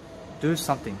 Do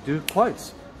something. Do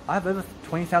quotes. I have over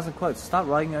 20,000 quotes. Start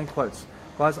writing your own quotes.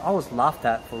 Guys, I was laughed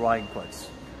at for writing quotes.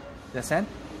 You understand?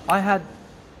 I had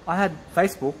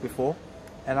Facebook before,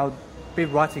 and I would be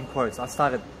writing quotes. I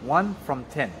started 1 from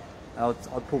 10.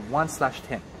 I'd put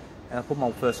 1/10, and I put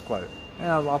my first quote.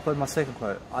 And I'll upload my second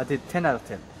quote. I did 10 out of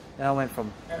 10. Then I went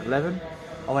from 11.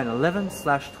 I went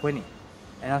 11/20,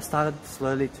 and I started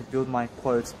slowly to build my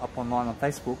quotes up online on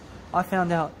Facebook. I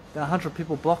found out that 100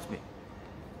 people blocked me.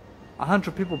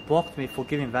 100 people blocked me for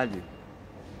giving value.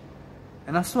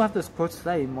 And I still have those quotes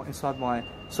today inside my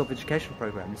self-education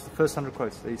program. It's the first 100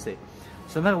 quotes that you see.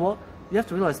 So no matter what, you have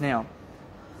to realize now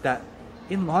that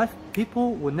in life,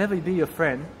 people will never be your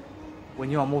friend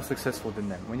when you are more successful than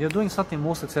them. When you're doing something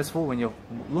more successful, when you're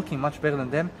looking much better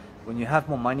than them, when you have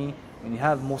more money, when you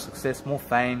have more success, more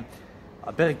fame,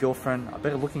 a better girlfriend, a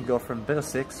better looking girlfriend, better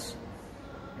sex,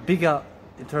 bigger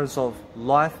in terms of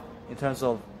life, in terms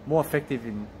of more effective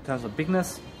in terms of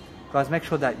bigness. Guys, make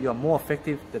sure that you are more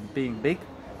effective than being big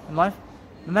in life.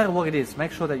 No matter what it is,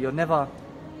 make sure that you're never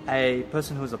a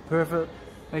person who's a pervert.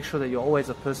 Make sure that you're always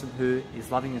a person who is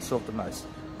loving yourself the most.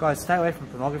 Guys, stay away from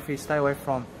pornography, stay away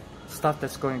from stuff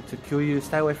that's going to kill you,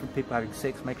 stay away from people having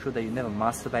sex. Make sure that you never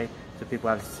masturbate to people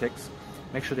having sex.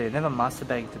 Make sure that you're never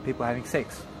masturbating to people having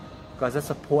sex. Guys, that's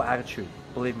a poor attitude,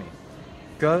 believe me.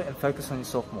 Go and focus on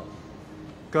yourself more.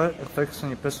 Go and focus on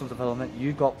your personal development.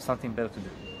 You got something better to do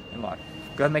in life.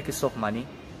 Go make yourself money.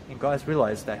 And guys,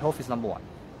 realize that health is number one.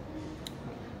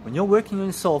 When you're working on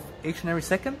yourself each and every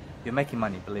second, you're making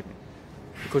money, believe me.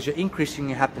 Because you're increasing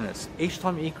your happiness. Each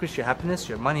time you increase your happiness,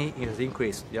 your money is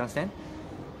increased. You understand?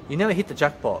 You never hit the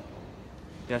jackpot.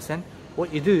 You understand?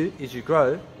 What you do is you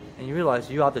grow and you realize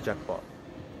you are the jackpot.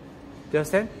 Do you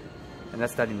understand? And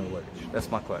that's Daddy Milojevic. That's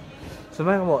my quote. So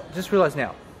no matter what, just realize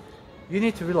now, you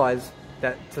need to realize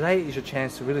that today is your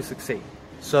chance to really succeed.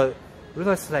 So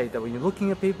realize today that when you're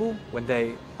looking at people, when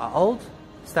they are old,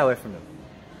 stay away from them.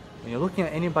 When you're looking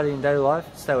at anybody in daily life,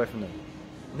 stay away from them.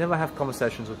 Never have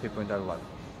conversations with people in daily life.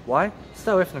 Why?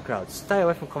 Stay away from the crowd. Stay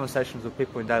away from conversations with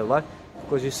people in daily life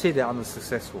because you see they're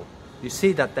unsuccessful. You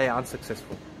see that they are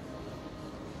unsuccessful.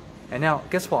 And now,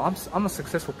 guess what? I'm a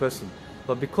successful person.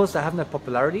 But because I have no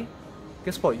popularity,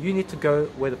 guess what? You need to go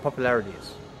where the popularity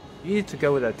is. You need to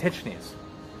go where the attention is.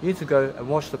 You need to go and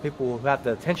watch the people who have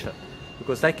the attention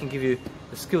because they can give you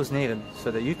the skills needed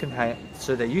so that you can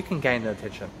gain the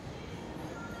attention.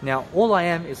 Now, all I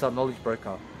am is a knowledge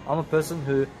broker. I'm a person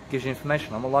who gives you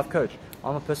information. I'm a life coach.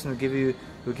 I'm a person who give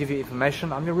you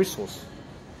information. I'm your resource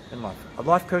in life. A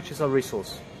life coach is a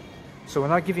resource. So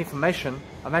when I give you information,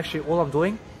 all I'm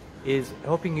doing is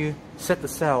helping you set the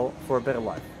sail for a better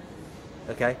life.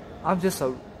 Okay? I'm just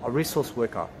a resource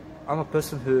worker. I'm a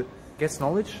person who gets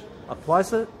knowledge,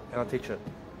 applies it, and I teach it.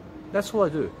 That's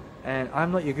what I do. And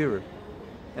I'm not your guru.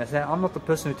 I'm not the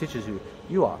person who teaches you.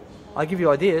 You are. I give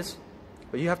you ideas,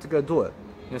 but you have to go do it.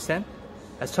 You understand?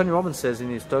 As Tony Robbins says in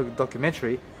his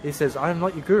documentary, he says, I am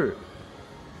not your guru.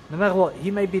 No matter what, he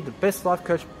may be the best life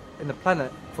coach in the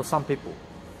planet for some people.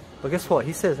 But guess what?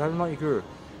 He says, I'm not your guru.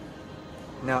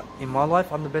 Now, in my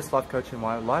life, I'm the best life coach in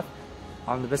my life.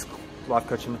 I'm the best life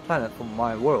coach in the planet for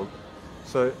my world.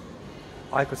 So,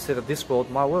 I consider this world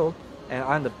my world, and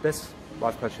I'm the best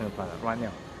life coach in the planet right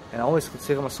now. And I always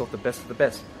consider myself the best of the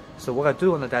best. So what I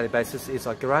do on a daily basis is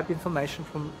I grab information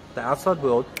from the outside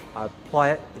world, I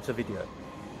apply it into video.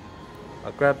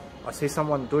 I see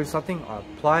someone doing something, I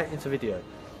apply it into video.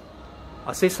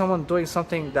 I see someone doing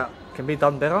something that can be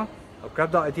done better, I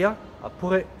grab that idea, I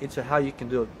put it into how you can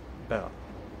do it better.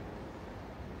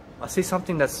 I see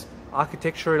something that's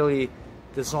architecturally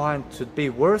designed to be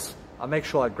worse, I make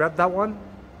sure I grab that one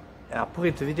and I put it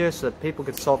into video so that people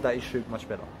can solve that issue much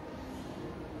better. Do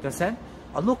you understand?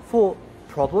 I look for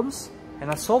problems and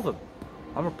I solve them.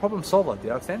 I'm a problem solver, do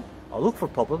you understand? I look for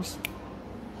problems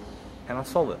and I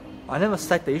solve it. I never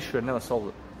state the issue and never solve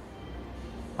it.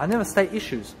 I never state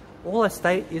issues. All I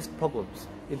state is problems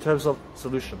in terms of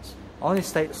solutions. I only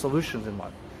state solutions in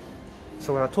life.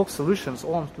 So when I talk solutions,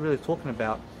 all I'm really talking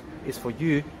about is for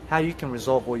you, how you can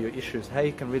resolve all your issues, how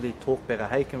you can really talk better,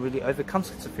 how you can really overcome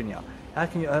schizophrenia,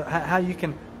 how you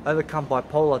can overcome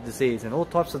bipolar disease and all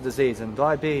types of disease and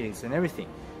diabetes and everything.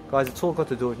 Guys, it's all got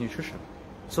to do with nutrition.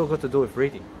 It's all got to do with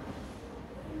reading.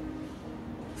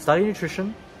 Study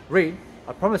nutrition, read.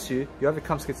 I promise you, you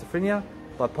overcome schizophrenia,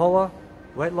 bipolar,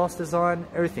 weight loss design,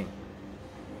 everything.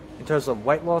 In terms of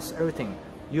weight loss, everything.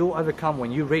 You'll overcome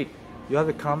when you read. You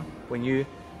overcome when you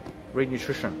read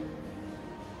nutrition.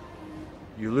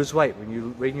 You lose weight. When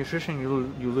you read nutrition,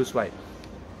 you lose weight.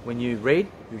 When you read,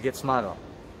 you get smarter.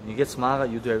 When you get smarter,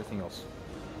 you do everything else.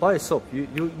 By yourself,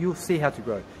 you'll see how to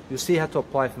grow. You'll see how to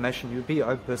apply information. You'll be your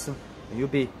own person, and you'll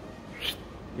be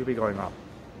growing up.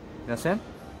 You understand?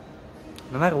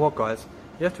 No matter what, guys,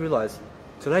 you have to realize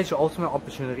today's your ultimate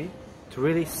opportunity to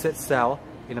really set sail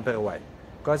in a better way.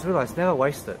 Guys, realize, never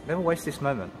waste it. Never waste this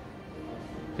moment.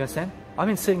 You understand? I've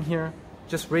been sitting here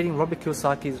just reading Robert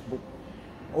Kiyosaki's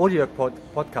audio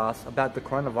podcast about the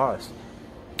coronavirus.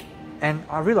 And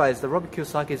I realized that Robert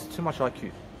Kiyosaki is too much IQ.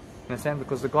 You understand?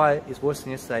 Because the guy is worse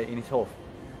than yesterday in his health.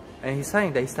 And he's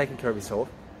saying that he's taking care of his health.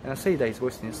 And I see that he's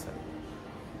worse than yesterday.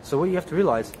 So what you have to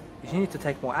realize is you need to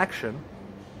take more action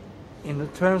in the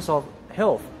terms of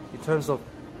health. In terms of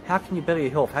how can you better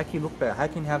your health? How can you look better? How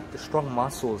can you have the strong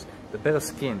muscles, the better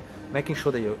skin? Making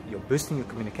sure that you're boosting your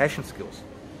communication skills.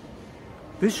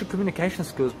 Boost your communication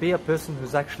skills. Be a person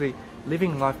who's actually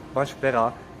living life much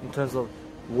better in terms of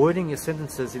wording your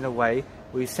sentences in a way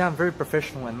or you sound very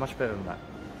professional and much better than that.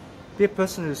 Be a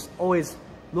person who's always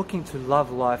looking to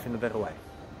love life in a better way.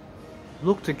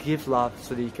 Look to give love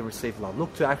so that you can receive love.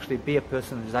 Look to actually be a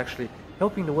person who's actually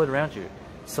helping the world around you.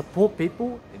 Support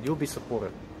people and you'll be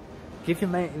supported. Give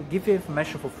your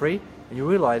information for free and you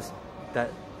realize that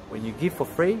when you give for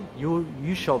free,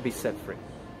 you shall be set free.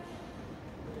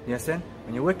 You understand?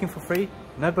 When you're working for free,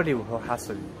 nobody will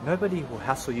hassle you. Nobody will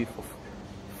hassle you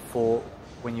for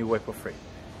when you work for free.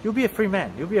 You'll be a free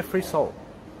man. You'll be a free soul.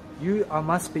 You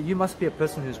must be a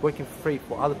person who's working for free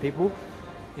for other people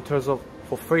in terms of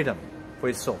for freedom for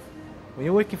yourself. When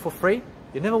you're working for free,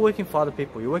 you're never working for other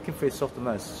people. You're working for yourself the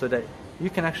most so that you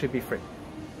can actually be free.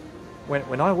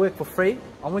 When I work for free,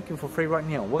 I'm working for free right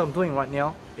now. What I'm doing right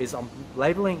now is I'm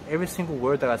labeling every single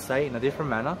word that I say in a different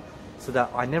manner so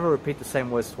that I never repeat the same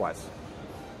words twice.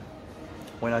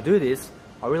 When I do this,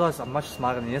 I realize I'm much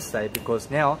smarter than yesterday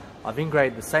because now I've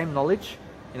integrated the same knowledge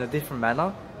in a different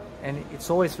manner and it's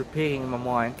always repeating in my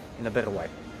mind in a better way.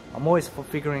 I'm always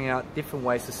figuring out different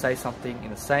ways to say something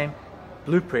in the same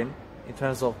blueprint in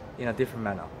terms of in a different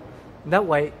manner. In that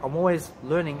way, I'm always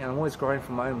learning and I'm always growing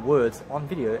from my own words on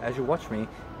video as you watch me.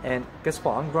 And guess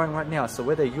what? I'm growing right now. So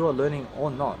whether you are learning or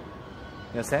not,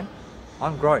 you understand?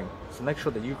 I'm growing. So make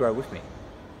sure that you grow with me.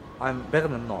 I'm better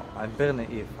than not. I'm better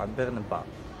than if. I'm better than but.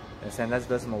 You understand?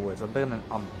 Those are my words. I'm better than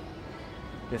You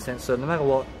understand? So no matter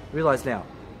what, realize now,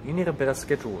 you need a better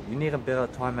schedule. You need a better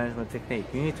time management technique.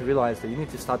 You need to realize that you need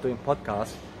to start doing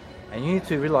podcasts. And you need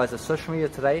to realize that social media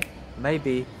today may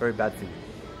be very bad for you.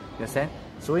 You understand?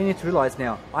 So what you need to realize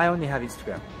now, I only have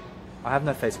Instagram. I have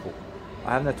no Facebook.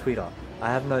 I have no Twitter.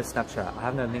 I have no Snapchat. I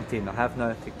have no LinkedIn. I have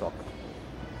no TikTok.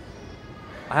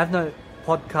 I have no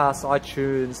podcasts,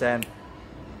 iTunes, and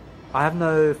I have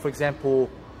no, for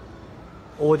example,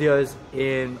 audios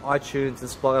in iTunes and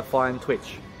Spotify and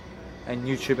Twitch and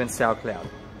YouTube and SoundCloud.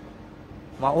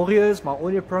 My audios, my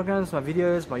audio programs, my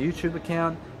videos, my YouTube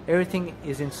account, everything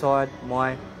is inside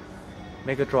my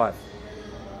Mega Drive.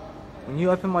 When you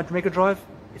open my Mega Drive,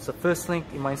 it's the first link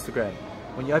in my Instagram.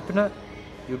 When you open it,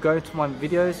 you go into my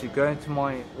videos, you go into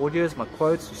my audios, my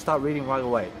quotes, you start reading right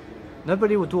away.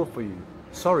 Nobody will do it for you.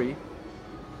 Sorry. Do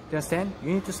you understand?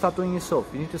 You need to start doing it yourself.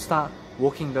 You need to start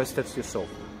walking those steps yourself.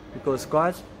 Because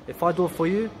guys, if I do it for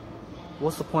you,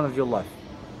 what's the point of your life?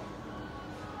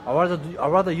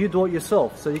 I'd rather you do it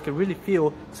yourself so you can really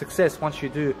feel success once you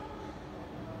do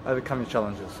overcome your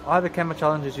challenges. I overcame my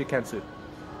challenges, you can too.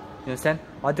 You understand?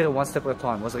 I did it one step at a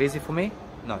time. Was it easy for me?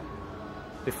 No.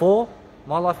 Before,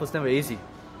 my life was never easy.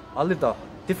 I lived a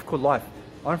difficult life.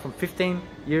 I went from 15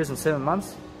 years and 7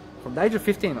 months. From the age of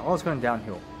 15, I was going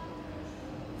downhill.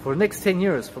 For the next 10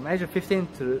 years, from the age of 15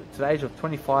 to the age of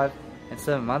 25 and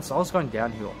 7 months, I was going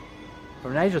downhill.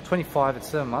 From the age of 25 and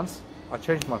 7 months, I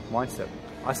changed my mindset.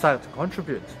 I started to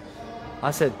contribute.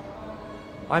 I said,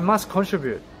 I must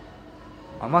contribute.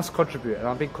 I must contribute, and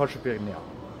I've been contributing now.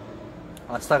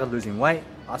 I started losing weight.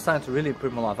 I started to really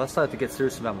improve my life. I started to get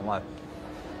serious about my life.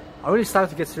 I really started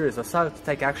to get serious. I started to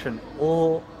take action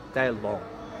all day long.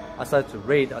 I started to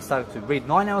read. I started to read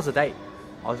 9 hours a day.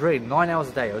 I was reading 9 hours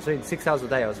a day. I was reading 6 hours a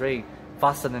day. I was reading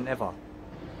faster than ever.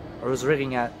 I was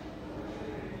reading at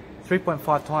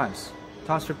 3.5 times.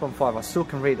 Times 3.5. I still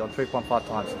can read on 3.5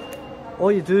 times.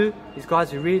 All you do is,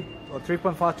 guys, you read on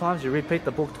 3.5 times. You repeat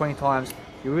the book 20 times.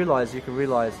 You can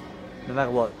realize, no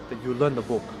matter what, that you learn the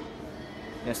book.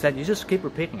 Instead, you just keep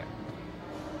repeating it.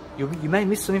 You may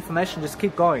miss some information, just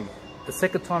keep going. The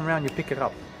second time round, you pick it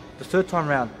up. The third time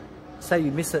round, say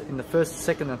you miss it in the first,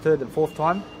 second, and third, and fourth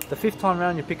time. The fifth time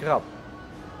round, you pick it up.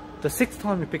 The sixth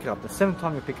time, you pick it up. The seventh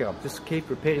time, you pick it up. Just keep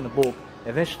repeating the book.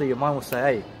 Eventually, your mind will say,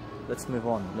 hey, let's move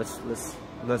on. Let's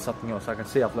learn something else. I can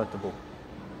see I've learned the book.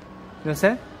 You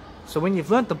understand? So when you've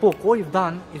learned the book, all you've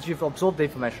done is you've absorbed the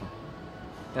information.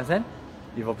 You understand?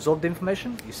 You've absorbed the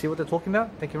information. You see what they're talking about?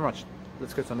 Thank you very much.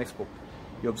 Let's go to the next book.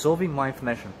 You're absorbing my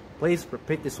information. Please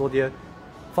repeat this audio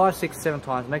 5, 6, 7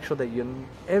 times. Make sure that in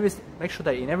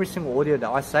every single audio that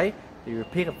I say, that you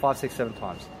repeat it 5, 6, 7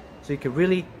 times. So you can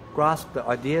really grasp the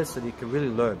ideas, so that you can really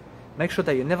learn. Make sure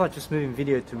that you're never just moving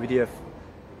video to video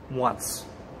once.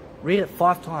 Read it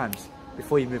 5 times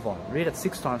before you move on. Read it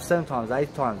 6 times, 7 times,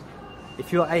 8 times.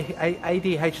 If you're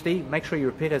ADHD, make sure you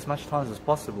repeat it as much times as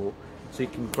possible so you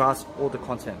can grasp all the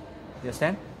content. You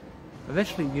understand?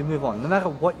 Eventually you move on. No matter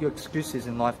what your excuse is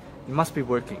in life, you must be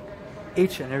working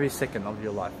each and every second of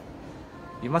your life.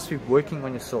 You must be working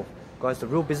on yourself. Guys, the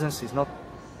real business is not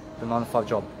the 9 to 5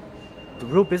 job. The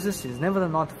real business is never the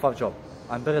 9 to 5 job.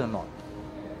 I'm better than not.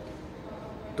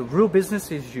 The real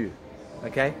business is you.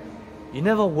 Okay? You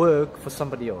never work for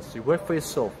somebody else. You work for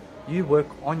yourself. You work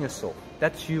on yourself.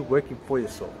 That's you working for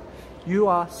yourself. You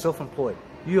are self-employed.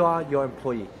 You are your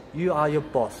employee. You are your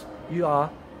boss. You are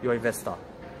your investor.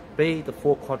 Be the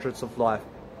 4 quadrants of life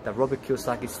that Robert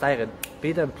Kiyosaki stated.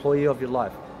 Be the employee of your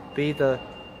life. Be the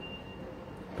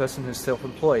person who's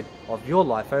self-employed of your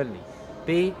life only.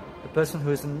 Be the person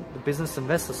who is in the business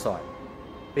investor side.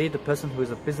 Be the person who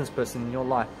is a business person in your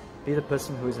life. Be the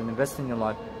person who is an investor in your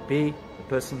life. Be the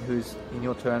person who's, in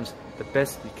your terms, the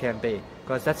best you can be.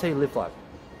 Guys, that's how you live life.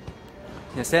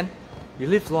 You understand? You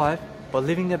live life by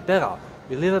living it better.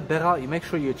 You live it better, you make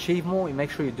sure you achieve more, you make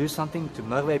sure you do something to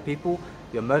motivate people.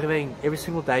 You're motivating every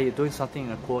single day, you're doing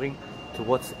something according to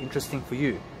what's interesting for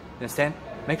you. You understand?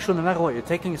 Make sure no matter what, you're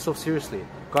taking yourself seriously.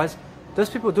 Guys, those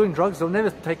people doing drugs, they'll never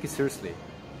take you seriously.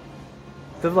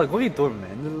 They're like, what are you doing,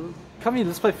 man? Come here,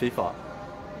 let's play FIFA.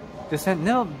 You understand?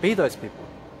 Never be those people.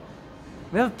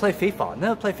 Never play FIFA.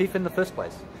 Never play FIFA in the first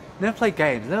place. Never play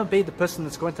games. Never be the person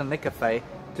that's going to the cafe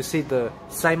to see the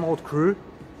same old crew. You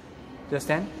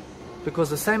understand? Because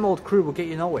the same old crew will get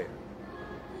you nowhere.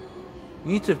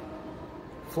 You need to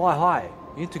fly high.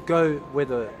 You need to go where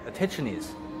the attention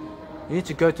is. You need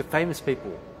to go to famous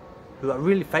people who are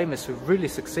really famous, who've really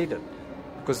succeeded.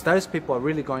 Because those people are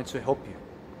really going to help you.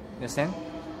 You understand?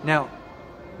 Now,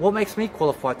 what makes me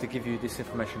qualified to give you this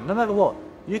information? No matter what,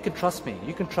 you can trust me.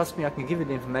 You can trust me, I can give you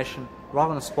the information right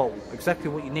on the spot, exactly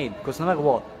what you need. Because no matter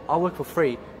what, I work for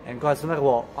free. And guys, no matter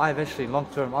what, I eventually, long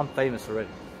term, I'm famous already.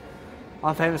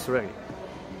 I'm famous already.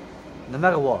 No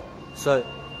matter what. So,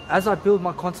 as I build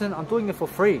my content, I'm doing it for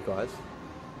free, guys.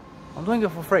 I'm doing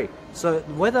it for free. So,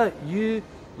 whether you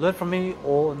learn from me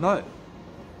or no,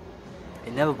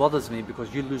 it never bothers me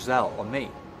because you lose out on me. You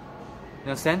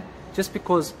understand? Just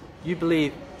because you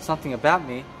believe something about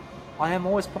me, I am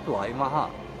always popular in my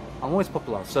heart. I'm always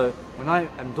popular. So, when I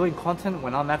am doing content,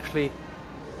 when I'm actually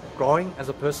growing as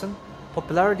a person,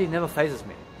 popularity never phases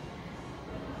me.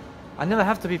 I never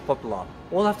have to be popular.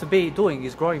 All I have to be doing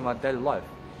is growing my daily life.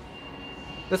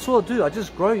 That's all I do. I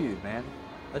just grow you, man.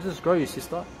 I just grow you,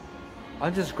 sister.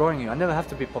 I'm just growing you. I never have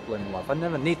to be popular in life. I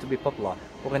never need to be popular.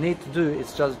 What I need to do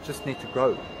is just need to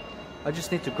grow. I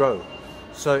just need to grow.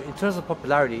 So in terms of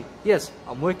popularity, yes,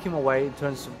 I'm working my way in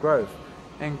terms of growth.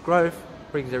 And growth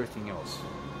brings everything else.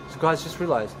 So guys, just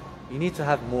realize you need to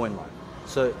have more in life.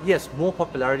 So yes, more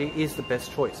popularity is the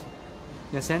best choice.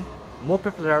 You understand? More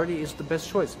popularity is the best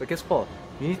choice. But guess what?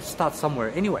 You need to start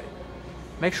somewhere anyway.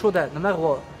 Make sure that no matter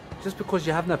what, just because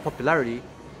you have no popularity,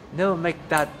 never make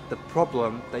that the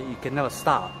problem that you can never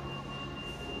start.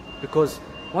 Because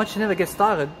once you never get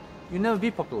started, you'll never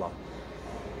be popular.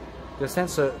 You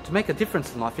understand? So to make a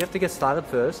difference in life, you have to get started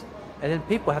first, and then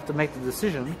people have to make the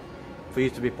decision for you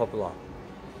to be popular.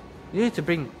 You need to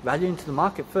bring value into the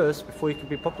market first before you can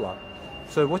be popular.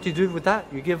 So what you do with that,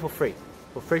 you give for free.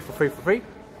 For free, for free, for free.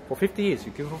 For 50 years,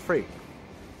 you give for free.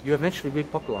 You eventually be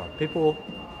popular. People will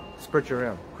spread you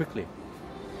around quickly.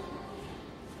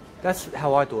 That's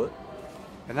how I do it.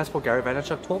 And that's what Gary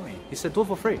Vaynerchuk taught me. He said, do it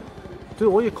for free.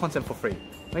 Do all your content for free.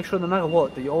 Make sure no matter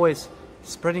what, that you're always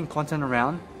spreading content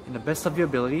around in the best of your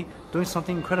ability, doing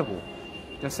something incredible.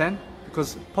 You understand?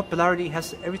 Because popularity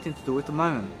has everything to do with the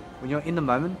moment. When you're in the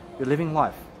moment, you're living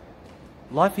life.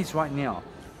 Life is right now.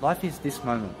 Life is this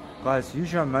moment. Guys,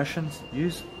 use your emotions,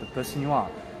 use the person you are.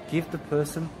 Give the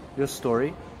person your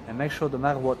story and make sure no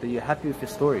matter what that you're happy with your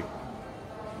story.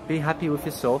 Be happy with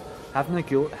yourself, have no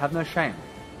guilt, have no shame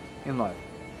in life.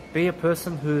 Be a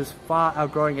person who's far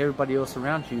outgrowing everybody else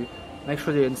around you. Make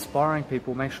sure that you're inspiring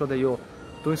people, make sure that you're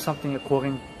doing something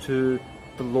according to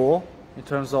the law, in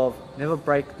terms of never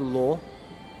break the law,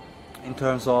 in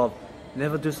terms of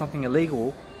never do something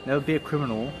illegal, never be a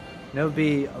criminal, never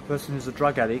be a person who's a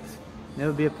drug addict,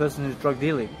 never be a person who's drug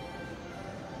dealing,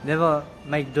 never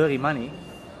make dirty money. Do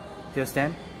you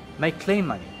understand? Make clean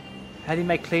money. How do you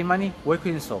make clean money? Work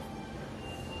with yourself.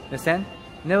 Understand?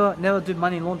 Never do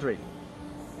money laundering.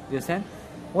 You understand?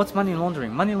 What's money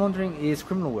laundering? Money laundering is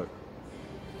criminal work.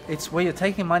 It's where you're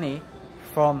taking money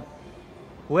from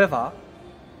whoever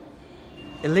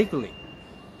illegally.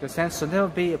 You understand? So never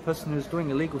be a person who's doing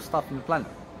illegal stuff in the planet.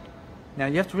 Now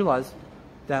you have to realize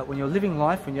that when you're living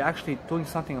life, when you're actually doing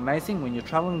something amazing, when you're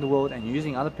traveling the world and you're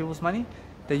using other people's money,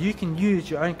 that you can use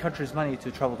your own country's money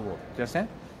to travel the world. Do you understand?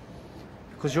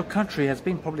 Because your country has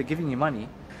been probably giving you money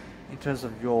in terms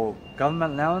of your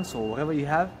government allowance or whatever you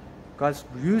have. Guys,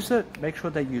 use it. Make sure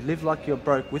that you live like you're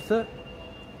broke with it.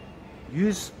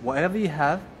 Use whatever you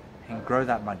have and grow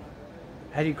that money.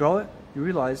 How do you grow it? You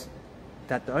realize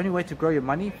that the only way to grow your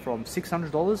money from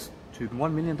 $600 to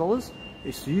 $1 million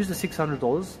is to use the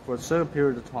 $600 for a certain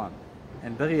period of time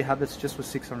and better your habits just with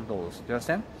 $600. Do you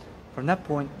understand? From that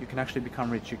point, you can actually become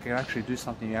rich. You can actually do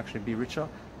something, you actually be richer,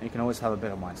 and you can always have a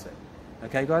better mindset.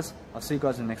 Okay guys, I'll see you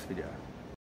guys in the next video.